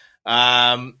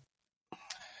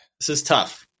 This is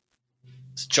tough.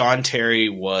 John Terry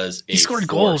was he scored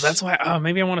goals. That's why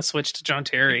maybe I want to switch to John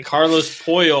Terry. Carlos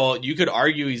Puyol, you could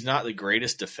argue he's not the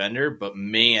greatest defender, but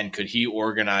man, could he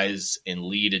organize and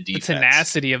lead a defense. The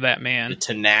tenacity of that man. The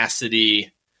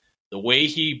tenacity, the way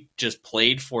he just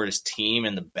played for his team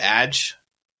and the badge.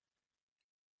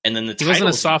 And then he wasn't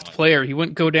a soft player. He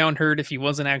wouldn't go down hurt if he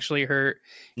wasn't actually hurt.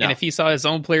 No. And if he saw his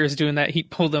own players doing that,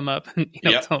 he'd pull them up and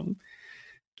tell them.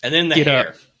 And then the hair.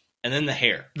 Up. And then the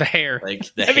hair. The hair.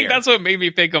 Like the I think that's what made me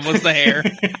pick him was the hair.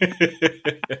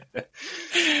 The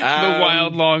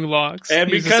wild long locks.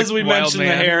 And because we mentioned the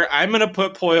hair, I'm going to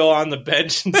put Puyol on the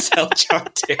bench and sell John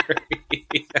Terry.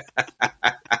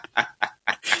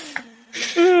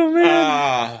 Oh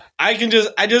man.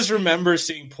 I just remember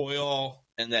seeing Puyol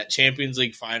in that Champions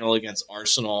League final against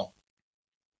Arsenal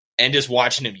and just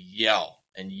watching him yell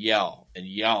and yell and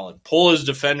yell and pull his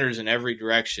defenders in every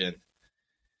direction.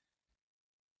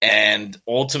 And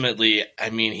ultimately, I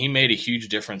mean, he made a huge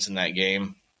difference in that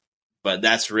game, but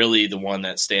that's really the one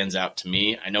that stands out to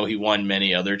me. I know he won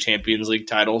many other Champions League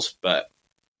titles, but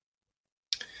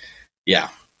yeah,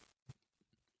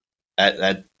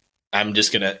 I'm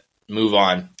just going to move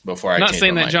on before I I'm not change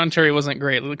saying my that mind. John Terry wasn't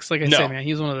great. It looks like I No. said, man,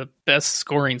 he was one of the best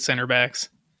scoring center backs.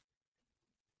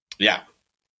 Yeah.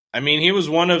 I mean, he was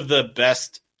one of the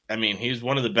best. I mean, he was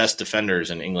one of the best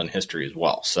defenders in England history as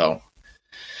well. So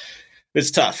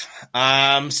it's tough.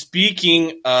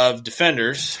 Speaking of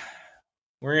defenders,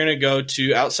 we're going to go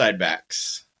to outside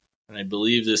backs. And I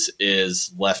believe this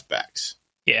is left backs.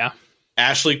 Yeah.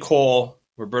 Ashley Cole,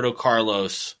 Roberto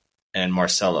Carlos, and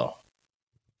Marcelo.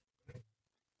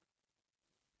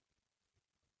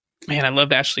 Man, I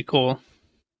loved Ashley Cole,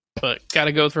 but got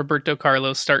to go with Roberto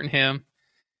Carlos, starting him,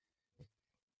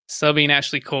 subbing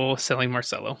Ashley Cole, selling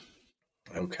Marcelo.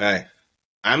 Okay.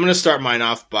 I'm going to start mine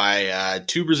off by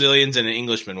two Brazilians and an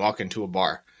Englishman walk into a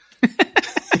bar.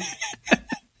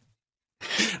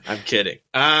 I'm kidding.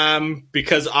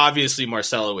 Because obviously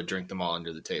Marcelo would drink them all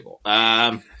under the table.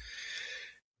 Yeah.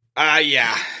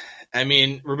 I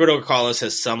mean, Roberto Carlos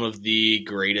has some of the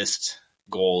greatest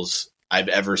goals I've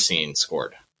ever seen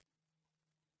scored.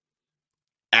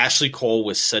 Ashley Cole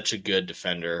was such a good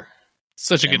defender.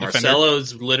 Such a good defender.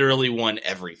 Marcelo's literally won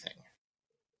everything.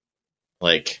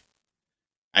 Like,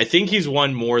 I think he's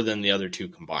won more than the other two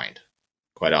combined,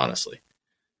 quite honestly.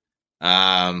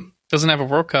 Doesn't have a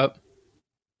World Cup.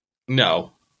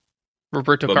 No.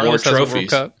 Roberto But Carlos more has a World trophies.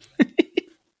 Cup.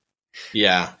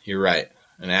 Yeah, you're right.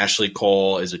 And Ashley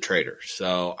Cole is a traitor.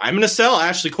 So I'm going to sell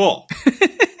Ashley Cole.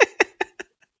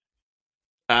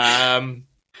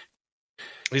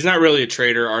 He's not really a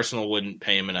traitor. Arsenal wouldn't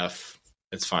pay him enough.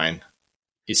 It's fine.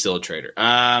 He's still a traitor.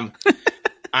 I'm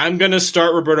going to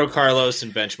start Roberto Carlos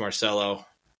and bench Marcelo.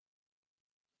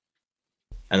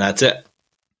 And that's it.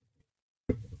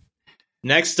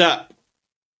 Next up.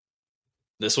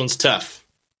 This one's tough.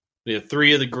 We have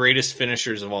three of the greatest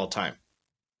finishers of all time.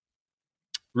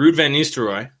 Ruud van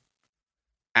Nistelrooy,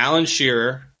 Alan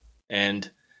Shearer,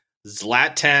 and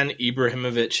Zlatan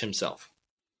Ibrahimovic himself.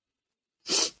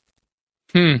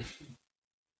 I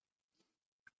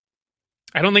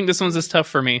don't think this one's as tough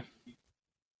for me.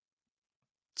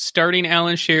 Starting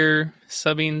Alan Shearer,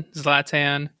 subbing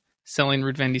Zlatan, selling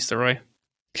Ruud van Nistelrooy.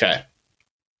 Okay.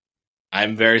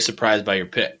 I'm very surprised by your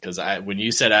pick because when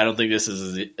you said I don't think this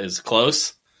is as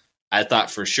close, I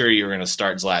thought for sure you were going to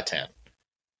start Zlatan.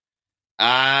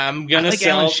 I'm going to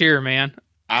sell Alan Shearer, man.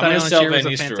 I'm going to sell Shearer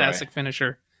Van was a fantastic Nistelrooy.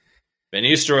 finisher. Van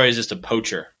Nistelrooy is just a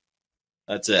poacher.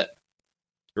 That's it.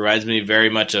 Reminds me very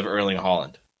much of Erling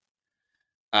Haaland.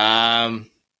 God,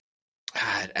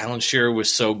 Alan Shearer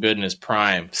was so good in his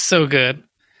prime. So good.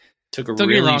 Took a Don't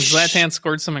really get me wrong, Zlatan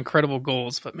scored some incredible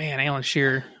goals, but man, Alan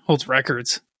Shearer holds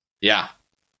records. Yeah.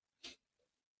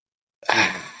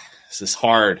 This is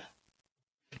hard.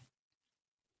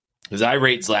 Because I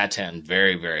rate Zlatan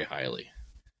very, very highly.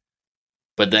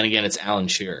 But then again, it's Alan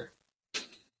Shearer.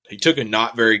 He took a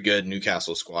not very good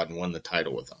Newcastle squad and won the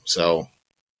title with them. So,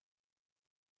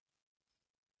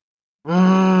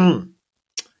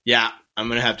 yeah, I'm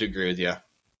going to have to agree with you.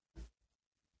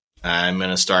 I'm going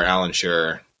to start Alan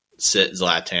Shearer, sit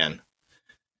Zlatan,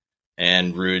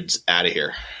 and Ruud's out of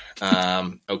here.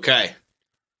 Okay.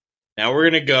 Now we're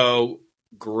going to go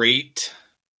great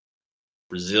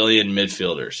Brazilian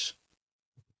midfielders.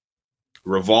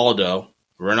 Rivaldo,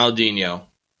 Ronaldinho,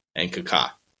 and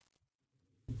Kaká.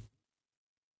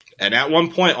 And at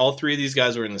one point, all three of these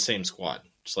guys were in the same squad.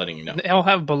 Just letting you know. They all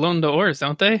have Ballon d'Ors,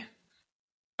 don't they?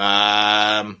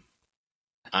 I'm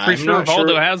Pretty sure not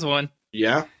Rivaldo has one.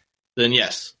 Yeah, then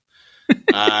yes.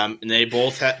 And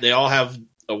they all have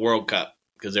a World Cup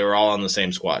because they were all on the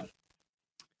same squad.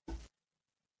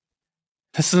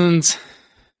 This one's,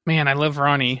 man, I love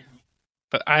Ronnie,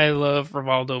 but I love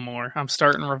Rivaldo more. I'm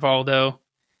starting Rivaldo.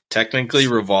 Technically,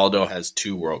 Rivaldo has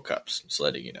 2 World Cups. Just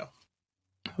letting you know.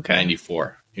 Okay.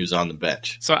 94. He was on the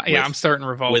bench. So, yeah, I'm starting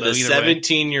Rivaldo. With a either way.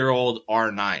 17-year-old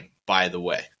R9, by the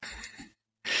way.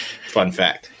 Fun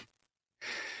fact.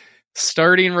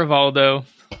 Starting Rivaldo,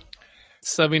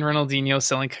 subbing Ronaldinho,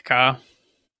 selling Kaká.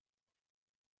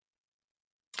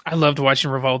 I loved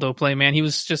watching Rivaldo play, man.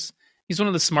 He's one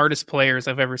of the smartest players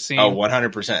I've ever seen. Oh,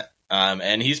 100%.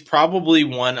 And he's probably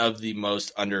one of the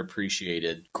most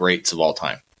underappreciated greats of all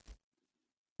time.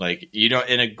 Like,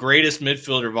 in a greatest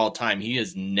midfielder of all time, he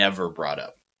is never brought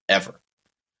up. Ever.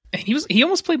 And he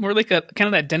almost played more like a kind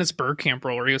of that Dennis Bergkamp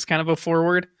role where he was kind of a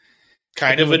forward.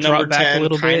 kind of a drop number back 10, a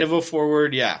little kind bit. of a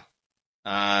forward, yeah.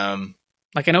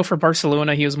 Like, I know for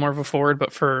Barcelona, he was more of a forward,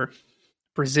 but for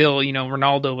Brazil, you know,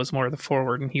 Ronaldo was more of the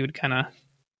forward, and he would kind of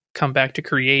come back to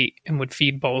create and would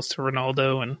feed balls to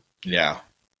Ronaldo. And yeah.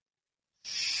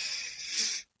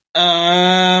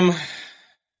 I'm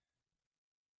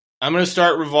going to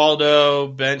start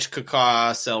Rivaldo, bench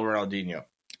Kaká, sell Ronaldinho.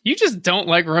 you just don't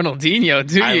like Ronaldinho,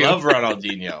 do you? I love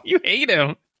Ronaldinho. You hate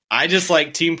him. I just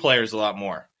like team players a lot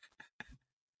more.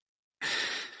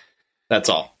 That's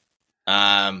all.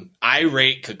 I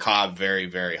rate Kaká very,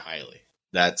 very highly.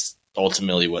 That's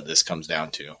ultimately what this comes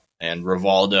down to. And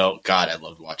Rivaldo, God, I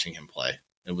loved watching him play.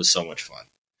 It was so much fun.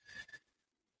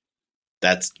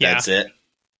 That's it.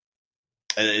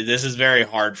 This is very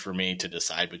hard for me to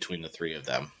decide between the three of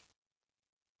them.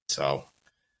 So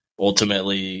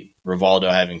ultimately, Rivaldo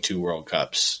having 2 World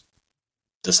Cups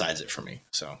decides it for me.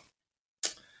 So,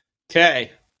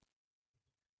 okay.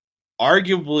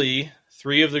 Arguably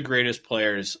 3 of the greatest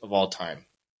players of all time.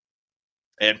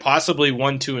 And possibly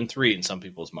 1, 2, and 3 in some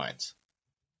people's minds.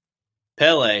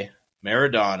 Pele,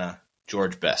 Maradona,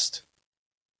 George Best.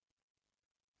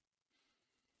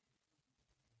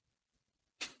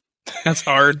 That's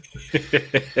hard.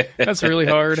 That's really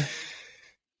hard.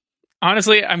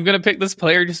 Honestly, I'm going to pick this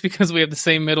player just because we have the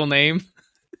same middle name.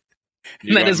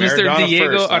 And that is Mr.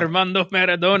 Diego first, huh? Armando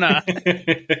Maradona.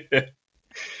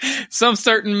 Some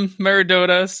starting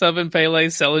Maradona, subbing Pele,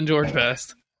 selling George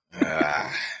Best.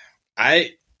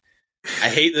 I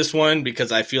hate this one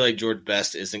because I feel like George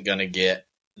Best isn't going to get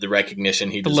the recognition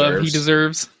he deserves. The love he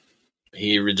deserves.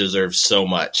 He deserves so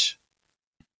much.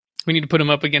 We need to put him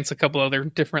up against a couple other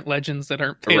different legends that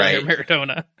aren't Pele or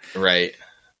Maradona. Right.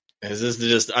 This is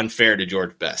just unfair to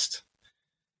George Best.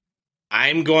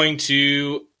 I'm going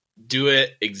to do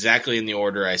it exactly in the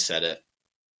order I said it.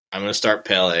 I'm going to start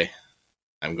Pele.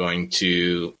 I'm going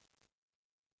to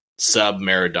sub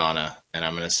Maradona, and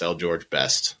I'm going to sell George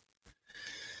Best.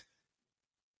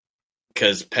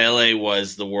 Because Pele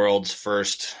was the world's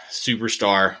first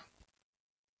superstar,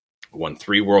 won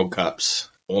 3 World Cups,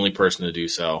 only person to do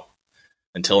so,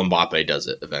 until Mbappe does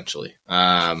it eventually.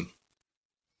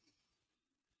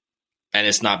 And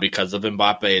it's not because of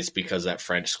Mbappe, it's because that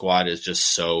French squad is just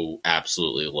so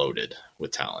absolutely loaded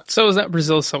with talent. So is that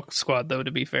Brazil squad, though,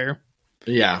 to be fair.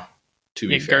 Yeah, to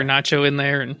be fair. Garnacho in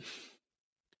there. And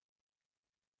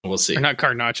we'll see. Or not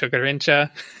Garnacho,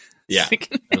 Garrincha. Yeah,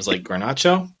 I was like,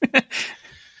 Garnacho?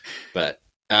 But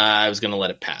I was going to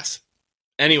let it pass.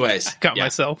 Anyways. I got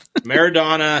myself.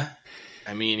 Maradona,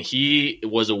 I mean, he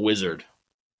was a wizard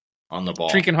on the ball.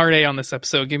 Drinking hard A on this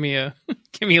episode. Give me a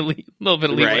little bit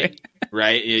of leeway.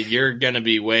 Right. You're going to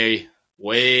be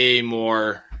way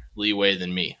more leeway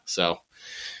than me. So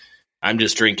I'm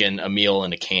just drinking a meal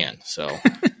in a can. So,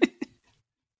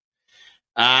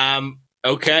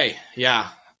 okay. Yeah.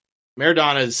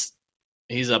 Maradona's,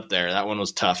 he's up there. That one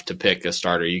was tough to pick a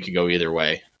starter. You could go either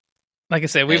way. Like I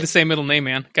said, we have the same middle name,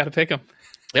 man. Got to pick him.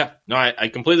 Yeah. No, I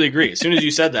completely agree. As soon as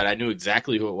you said that, I knew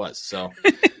exactly who it was. So,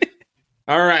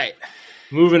 all right.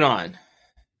 Moving on.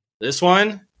 This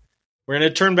one, we're going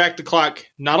to turn back the clock.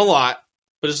 Not a lot,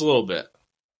 but just a little bit.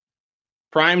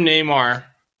 Prime Neymar,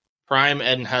 prime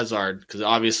Eden Hazard, because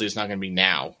obviously it's not going to be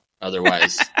now.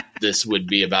 Otherwise, this would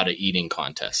be about an eating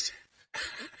contest.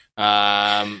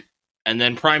 And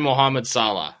then prime Mohamed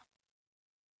Salah.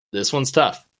 This one's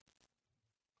tough.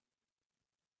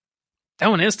 That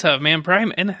one is tough, man.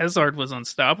 Prime Eden Hazard was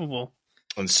unstoppable.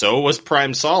 And so was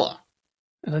prime Salah.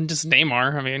 And then just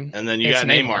Neymar. I mean, and then you got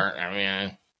Neymar. I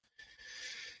mean,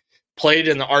 played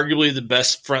in arguably the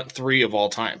best front 3 of all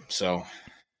time. So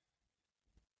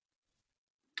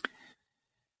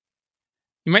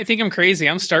you might think I'm crazy.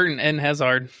 I'm starting Eden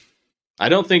Hazard. I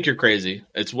don't think you're crazy.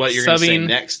 It's what you're going to say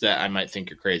next that I might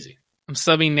think you're crazy. I'm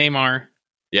subbing Neymar.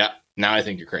 Yeah, now I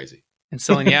think you're crazy. And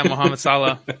selling, Mohamed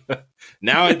Salah.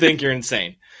 Now I think you're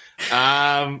insane.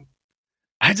 I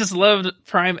just loved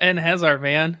prime Eden Hazard,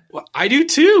 man. Well, I do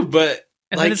too, but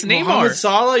and like it's Neymar. Mohamed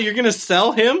Salah, you're going to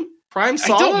sell him? Prime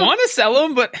Salah? I don't want to sell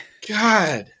him, but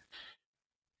God.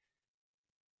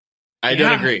 I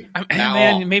don't agree.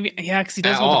 Man, maybe because he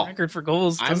does hold the record for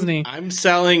goals, doesn't he? I'm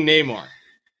selling Neymar.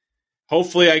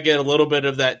 Hopefully I get a little bit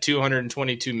of that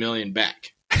 $222 million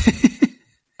back.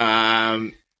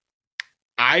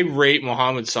 I rate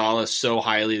Mohamed Salah so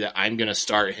highly that I'm going to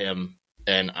start him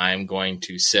and I'm going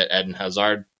to sit Eden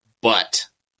Hazard. But,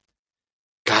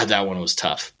 God, that one was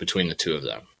tough between the two of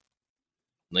them.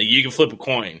 Like, you can flip a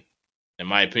coin, and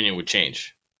my opinion would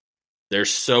change. They're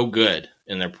so good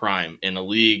in their prime in a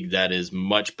league that is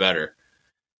much better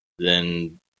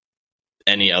than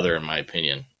any other, in my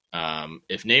opinion.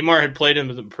 If Neymar had played in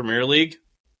the Premier League,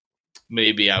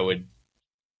 maybe I would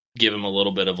give him a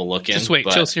little bit of a look in. Just wait,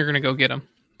 Chelsea are going to go get him.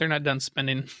 They're not done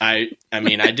spending. I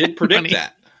mean, I did predict money.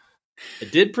 that. I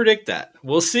did predict that.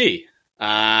 We'll see.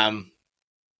 But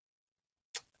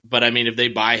I mean, if they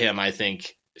buy him, I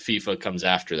think FIFA comes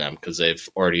after them because they've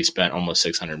already spent almost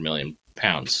 600 million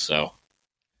pounds. So,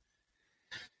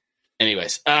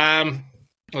 anyways,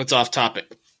 let's off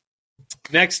topic.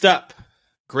 Next up,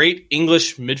 great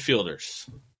English midfielders,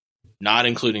 not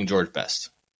including George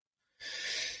Best.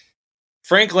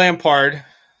 Frank Lampard,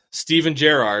 Steven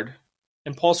Gerrard,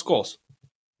 and Paul Scholes.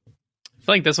 I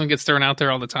feel like this one gets thrown out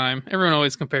there all the time. Everyone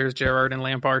always compares Gerrard and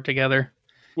Lampard together.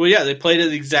 Well, yeah, they played at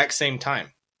the exact same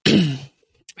time.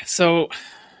 So,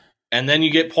 and then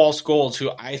you get Paul Scholes,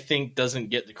 who I think doesn't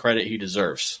get the credit he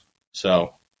deserves.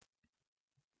 So,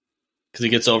 because he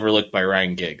gets overlooked by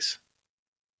Ryan Giggs.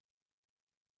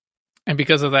 And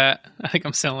because of that, I think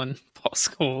I'm selling Paul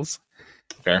Scholes.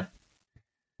 Fair.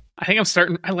 I think I'm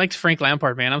starting. I liked Frank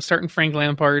Lampard, man. I'm starting Frank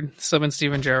Lampard, subbing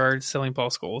Steven Gerrard, selling Paul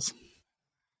Scholes.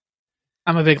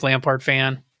 I'm a big Lampard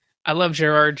fan. I love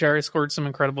Gerrard. Gerrard scored some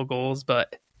incredible goals,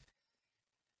 but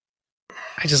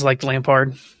I just liked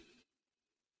Lampard.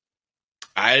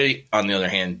 I, on the other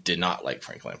hand, did not like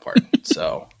Frank Lampard.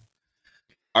 So,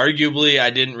 arguably, I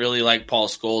didn't really like Paul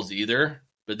Scholes either,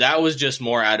 but that was just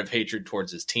more out of hatred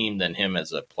towards his team than him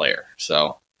as a player.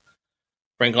 So,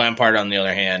 Frank Lampard, on the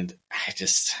other hand, I'm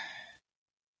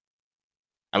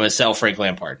going to sell Frank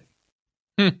Lampard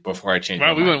before I change my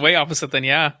mind. We went way opposite then,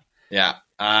 yeah. Yeah.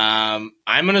 I'm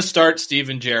going to start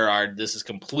Steven Gerrard. This is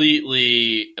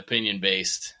completely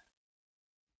opinion-based,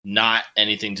 not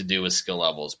anything to do with skill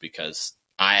levels, because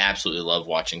I absolutely love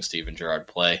watching Steven Gerrard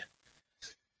play.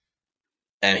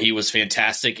 And he was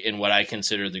fantastic in what I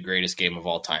consider the greatest game of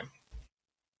all time.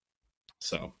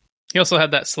 So He also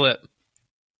had that slip.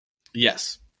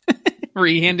 Yes. Where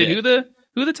he handed who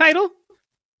the title?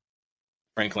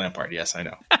 Frank Lampard. Yes, I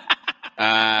know.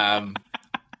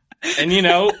 And you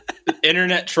know,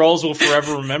 internet trolls will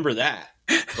forever remember that.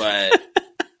 But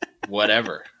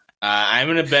whatever. I'm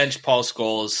going to bench Paul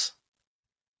Scholes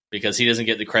because he doesn't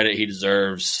get the credit he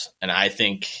deserves, and I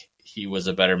think he was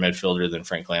a better midfielder than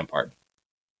Frank Lampard.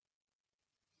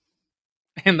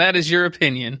 And that is your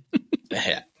opinion.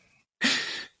 Yeah.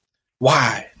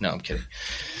 Why? No, I'm kidding.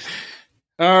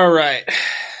 All right.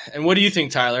 And what do you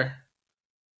think, Tyler?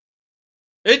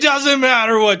 It doesn't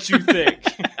matter what you think.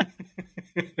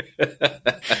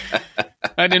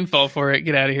 I didn't fall for it.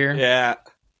 Get out of here. Yeah.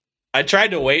 I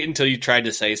tried to wait until you tried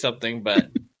to say something,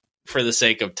 but for the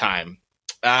sake of time.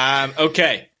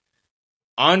 Okay.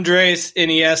 Andres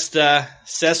Iniesta,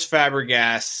 Cesc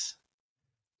Fabregas,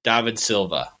 David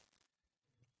Silva.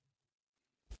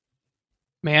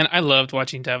 Man, I loved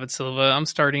watching David Silva. I'm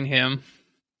starting him.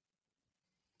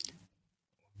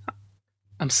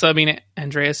 I'm subbing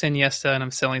Andreas Iniesta, and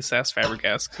I'm selling Cesc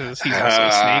Fabregas because he's also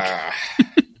a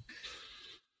snake.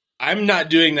 I'm not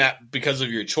doing that because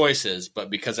of your choices, but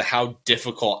because of how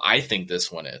difficult I think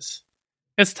this one is.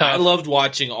 It's tough. I loved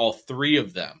watching all three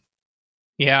of them.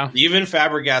 Yeah. Even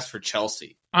Fabregas for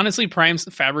Chelsea. Honestly, prime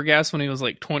Fabregas when he was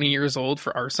like 20 years old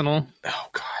for Arsenal. Oh,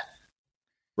 God.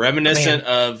 Reminiscent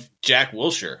of Jack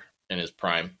Wilshere in his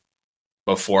prime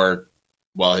before,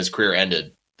 well, his career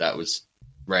ended. That was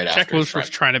right after. Jack Wilshere was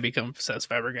trying to become Cesc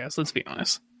Fabregas, let's be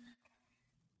honest.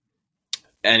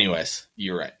 Anyways,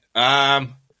 you're right.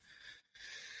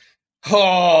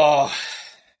 Oh,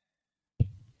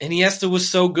 Iniesta was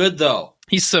so good, though.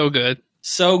 He's so good.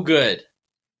 So good.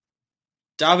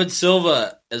 David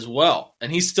Silva as well.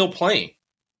 And he's still playing.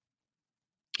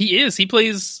 He is. He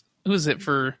plays, who is it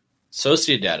for?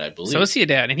 Sociedad, I believe.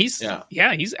 Sociedad. And he's,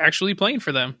 he's actually playing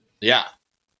for them. Yeah.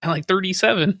 At like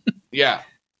 37. Yeah.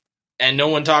 And no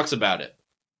one talks about it.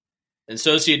 And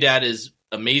Sociedad is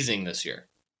amazing this year.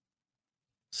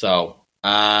 So, do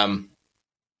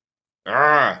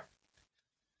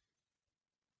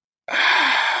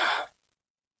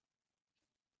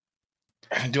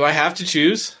I have to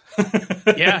choose?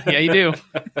 Yeah, you do.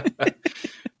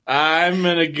 I'm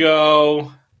going to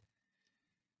go.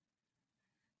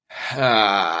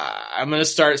 I'm going to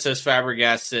start, says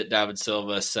Fabregas, sit David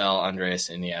Silva, sell Andreas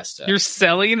Iniesta. You're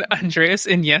selling Andreas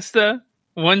Iniesta?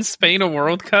 Won Spain a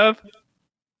World Cup?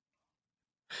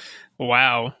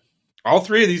 Wow. All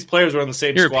three of these players were on the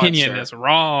same squad. Your opinion is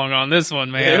wrong on this one,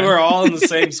 man. They were all in the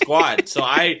same squad. So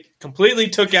I completely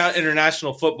took out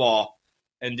international football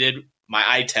and did my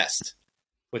eye test.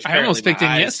 Which I almost picked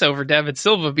Iniesta over David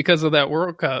Silva because of that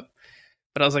World Cup.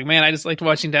 But I was like, man, I just liked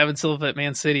watching David Silva at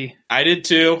Man City. I did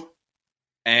too.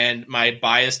 And my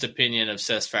biased opinion of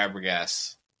Cesc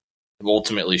Fabregas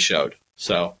ultimately showed.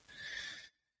 So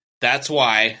that's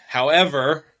why.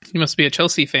 However, You must be a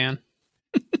Chelsea fan.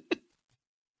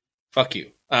 Fuck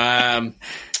you.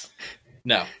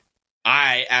 No.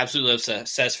 I absolutely love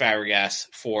Cesc Fabregas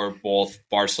for both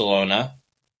Barcelona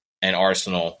and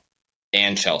Arsenal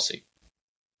and Chelsea.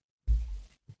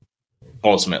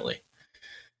 Ultimately.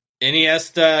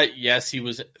 Iniesta, yes, he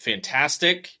was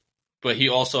fantastic, but he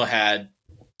also had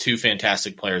two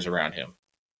fantastic players around him.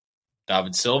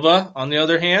 David Silva, on the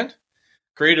other hand,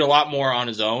 created a lot more on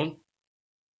his own.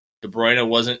 De Bruyne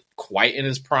wasn't quite in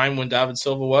his prime when David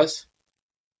Silva was.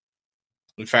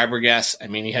 And Fabregas, I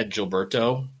mean, he had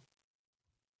Gilberto.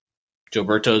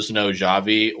 Gilberto's no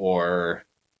Xavi or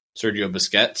Sergio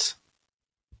Busquets.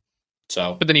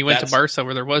 So, but then he went to Barca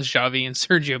where there was Xavi and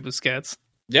Sergio Busquets.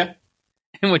 Yeah.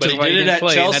 And which is why he didn't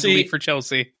play and had to leave for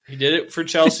Chelsea. He did it for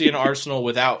Chelsea and Arsenal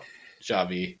without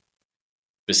Xavi,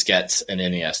 Busquets, and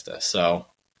Iniesta. So,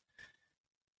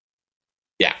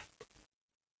 yeah.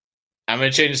 I'm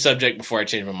going to change the subject before I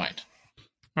change my mind.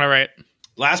 All right.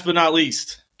 Last but not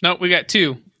least. No, we got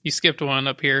two. You skipped one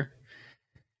up here.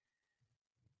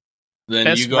 Then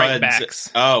Best you go ahead and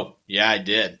say, oh, yeah, I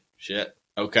did. Shit.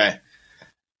 Okay.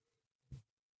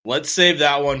 Let's save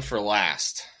that one for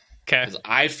last. Okay. Because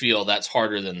I feel that's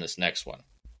harder than this next one.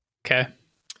 Okay.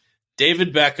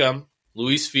 David Beckham,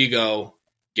 Luis Figo,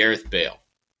 Gareth Bale.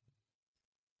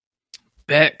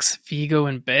 Becks, Figo,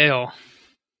 and Bale.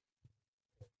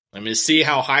 I'm going to see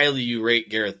how highly you rate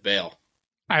Gareth Bale.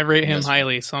 I rate him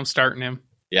highly, so I'm starting him.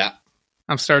 Yeah.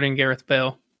 I'm starting Gareth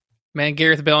Bale. Man,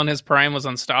 Gareth Bale in his prime was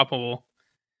unstoppable.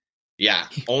 Yeah,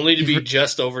 only to be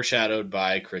just overshadowed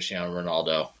by Cristiano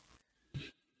Ronaldo.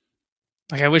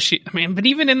 Like, I wish but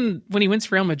even when he went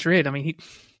to Real Madrid, I mean,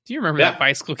 do you remember that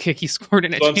bicycle kick he scored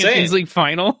in a Champions League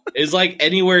final? It's like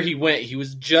anywhere he went, he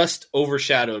was just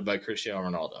overshadowed by Cristiano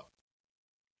Ronaldo.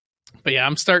 But yeah,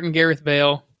 I'm starting Gareth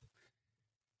Bale.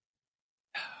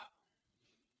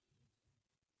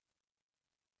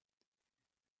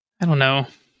 I don't know.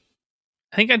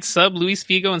 I think I'd sub Luis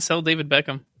Figo and sell David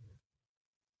Beckham.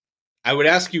 I would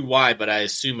ask you why, but I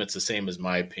assume it's the same as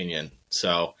my opinion.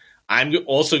 So I'm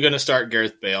also going to start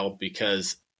Gareth Bale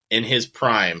because in his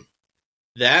prime,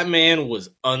 that man was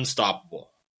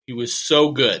unstoppable. He was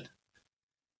so good.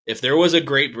 If there was a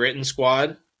Great Britain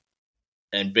squad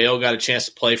and Bale got a chance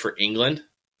to play for England,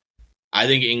 I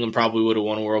think England probably would have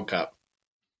won a World Cup.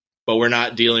 But we're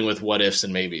not dealing with what ifs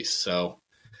and maybes. So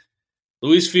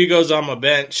Luis Figo's on my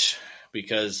bench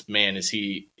because, man,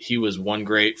 he was one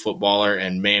great footballer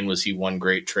and, man, was he one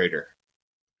great trader.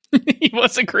 He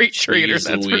was a great trader,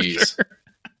 that's Louise. For sure.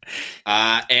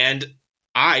 And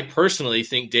I personally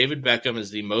think David Beckham is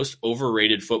the most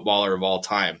overrated footballer of all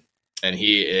time, and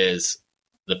he is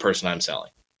the person I'm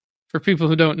selling. For people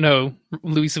who don't know,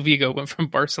 Luis Figo went from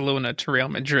Barcelona to Real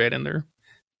Madrid, and they're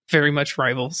very much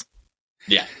rivals.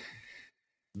 Yeah,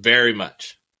 very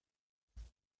much.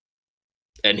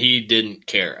 And he didn't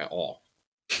care at all.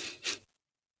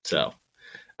 So,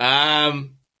 and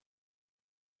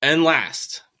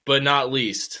last but not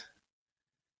least,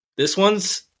 this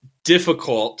one's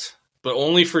difficult, but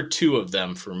only for two of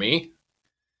them for me.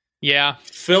 Yeah.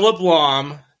 Philip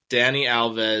Lahm, Dani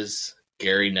Alves,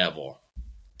 Gary Neville.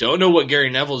 Don't know what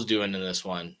Gary Neville's doing in this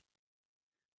one.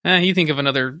 You think of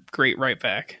another great right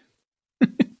back.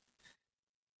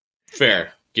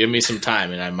 Fair. Give me some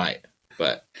time and I might,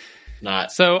 but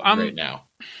not right now.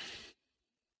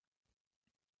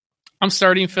 I'm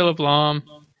starting Philip Lahm,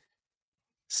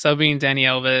 subbing Dani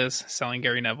Alves, selling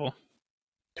Gary Neville.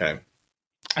 Okay.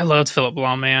 I loved Philip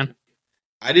Lahm, man.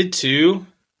 I did too,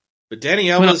 but Dani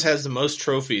Alves has the most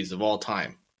trophies of all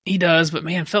time. He does, but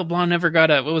man, Philip Lahm never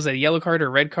got a yellow card or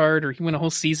red card, or he went a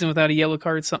whole season without a yellow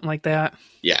card, something like that.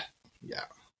 Yeah.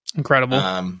 Incredible.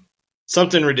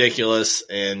 Something ridiculous,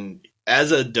 and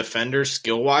as a defender,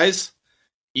 skill-wise,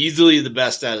 easily the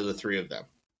best out of the three of them,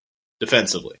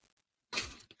 defensively.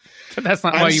 But that's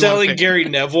not why I'm selling Gary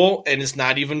Neville, and it's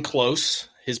not even close.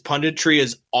 His punditry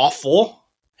is awful.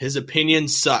 His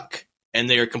opinions suck, and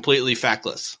they are completely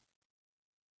factless.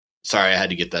 Sorry, I had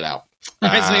to get that out.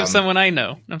 Reminds me of someone I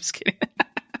know. I'm just kidding.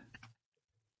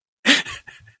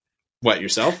 What,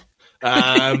 yourself?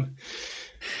 I'm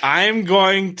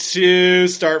going to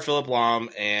start Philip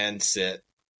Lahm and sit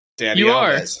Dani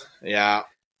Alves. Yeah.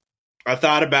 I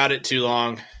thought about it too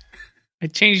long. I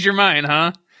changed your mind,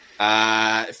 huh?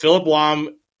 Philip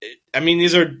Lahm, I mean,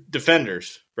 these are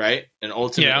defenders, right? And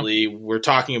ultimately, we're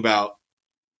talking about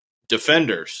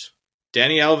defenders.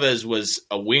 Dani Alves was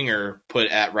a winger put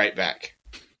at right back.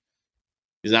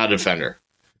 He's not a defender.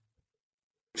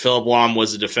 Philip Lahm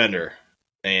was a defender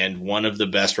and one of the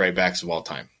best right backs of all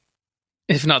time.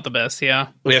 If not the best, yeah.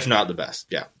 If not the best,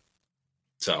 yeah.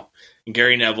 So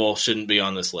Gary Neville shouldn't be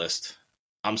on this list.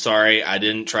 I'm sorry, I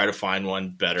didn't try to find one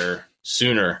better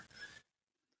sooner,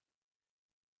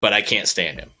 but I can't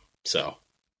stand him. So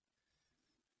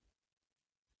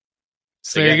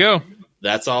there you go.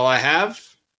 That's all I have,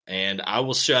 and I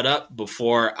will shut up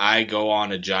before I go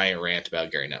on a giant rant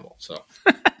about Gary Neville. So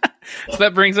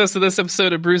that brings us to this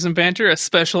episode of Brews and Banter, a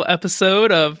special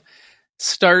episode of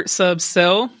Start, Sub,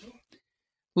 Sell.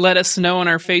 Let us know on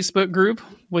our Facebook group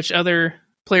which other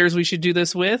players we should do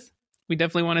this with. We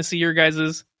definitely want to see your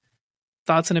guys'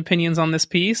 thoughts and opinions on this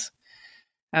piece.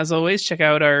 As always, check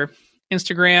out our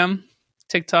Instagram,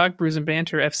 TikTok, Brews and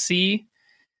Banter FC.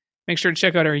 Make sure to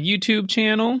check out our YouTube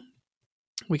channel.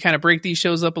 We kind of break these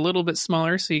shows up a little bit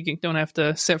smaller so you don't have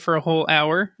to sit for a whole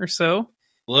hour or so.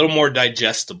 A little more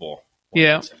digestible.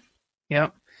 Yeah.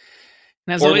 Yep.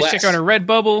 And as always, check out our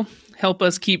Redbubble. Help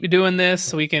us keep doing this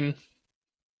so we can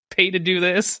pay to do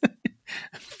this.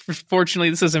 Fortunately,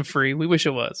 this isn't free. We wish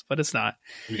it was, but it's not.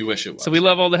 We wish it was. So we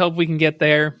love all the help we can get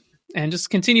there. And just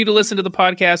continue to listen to the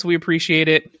podcast. We appreciate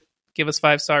it. Give us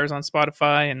 5 stars on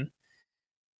Spotify. And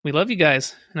we love you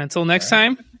guys. And until next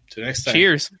time. Till next time.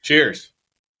 Cheers. Cheers.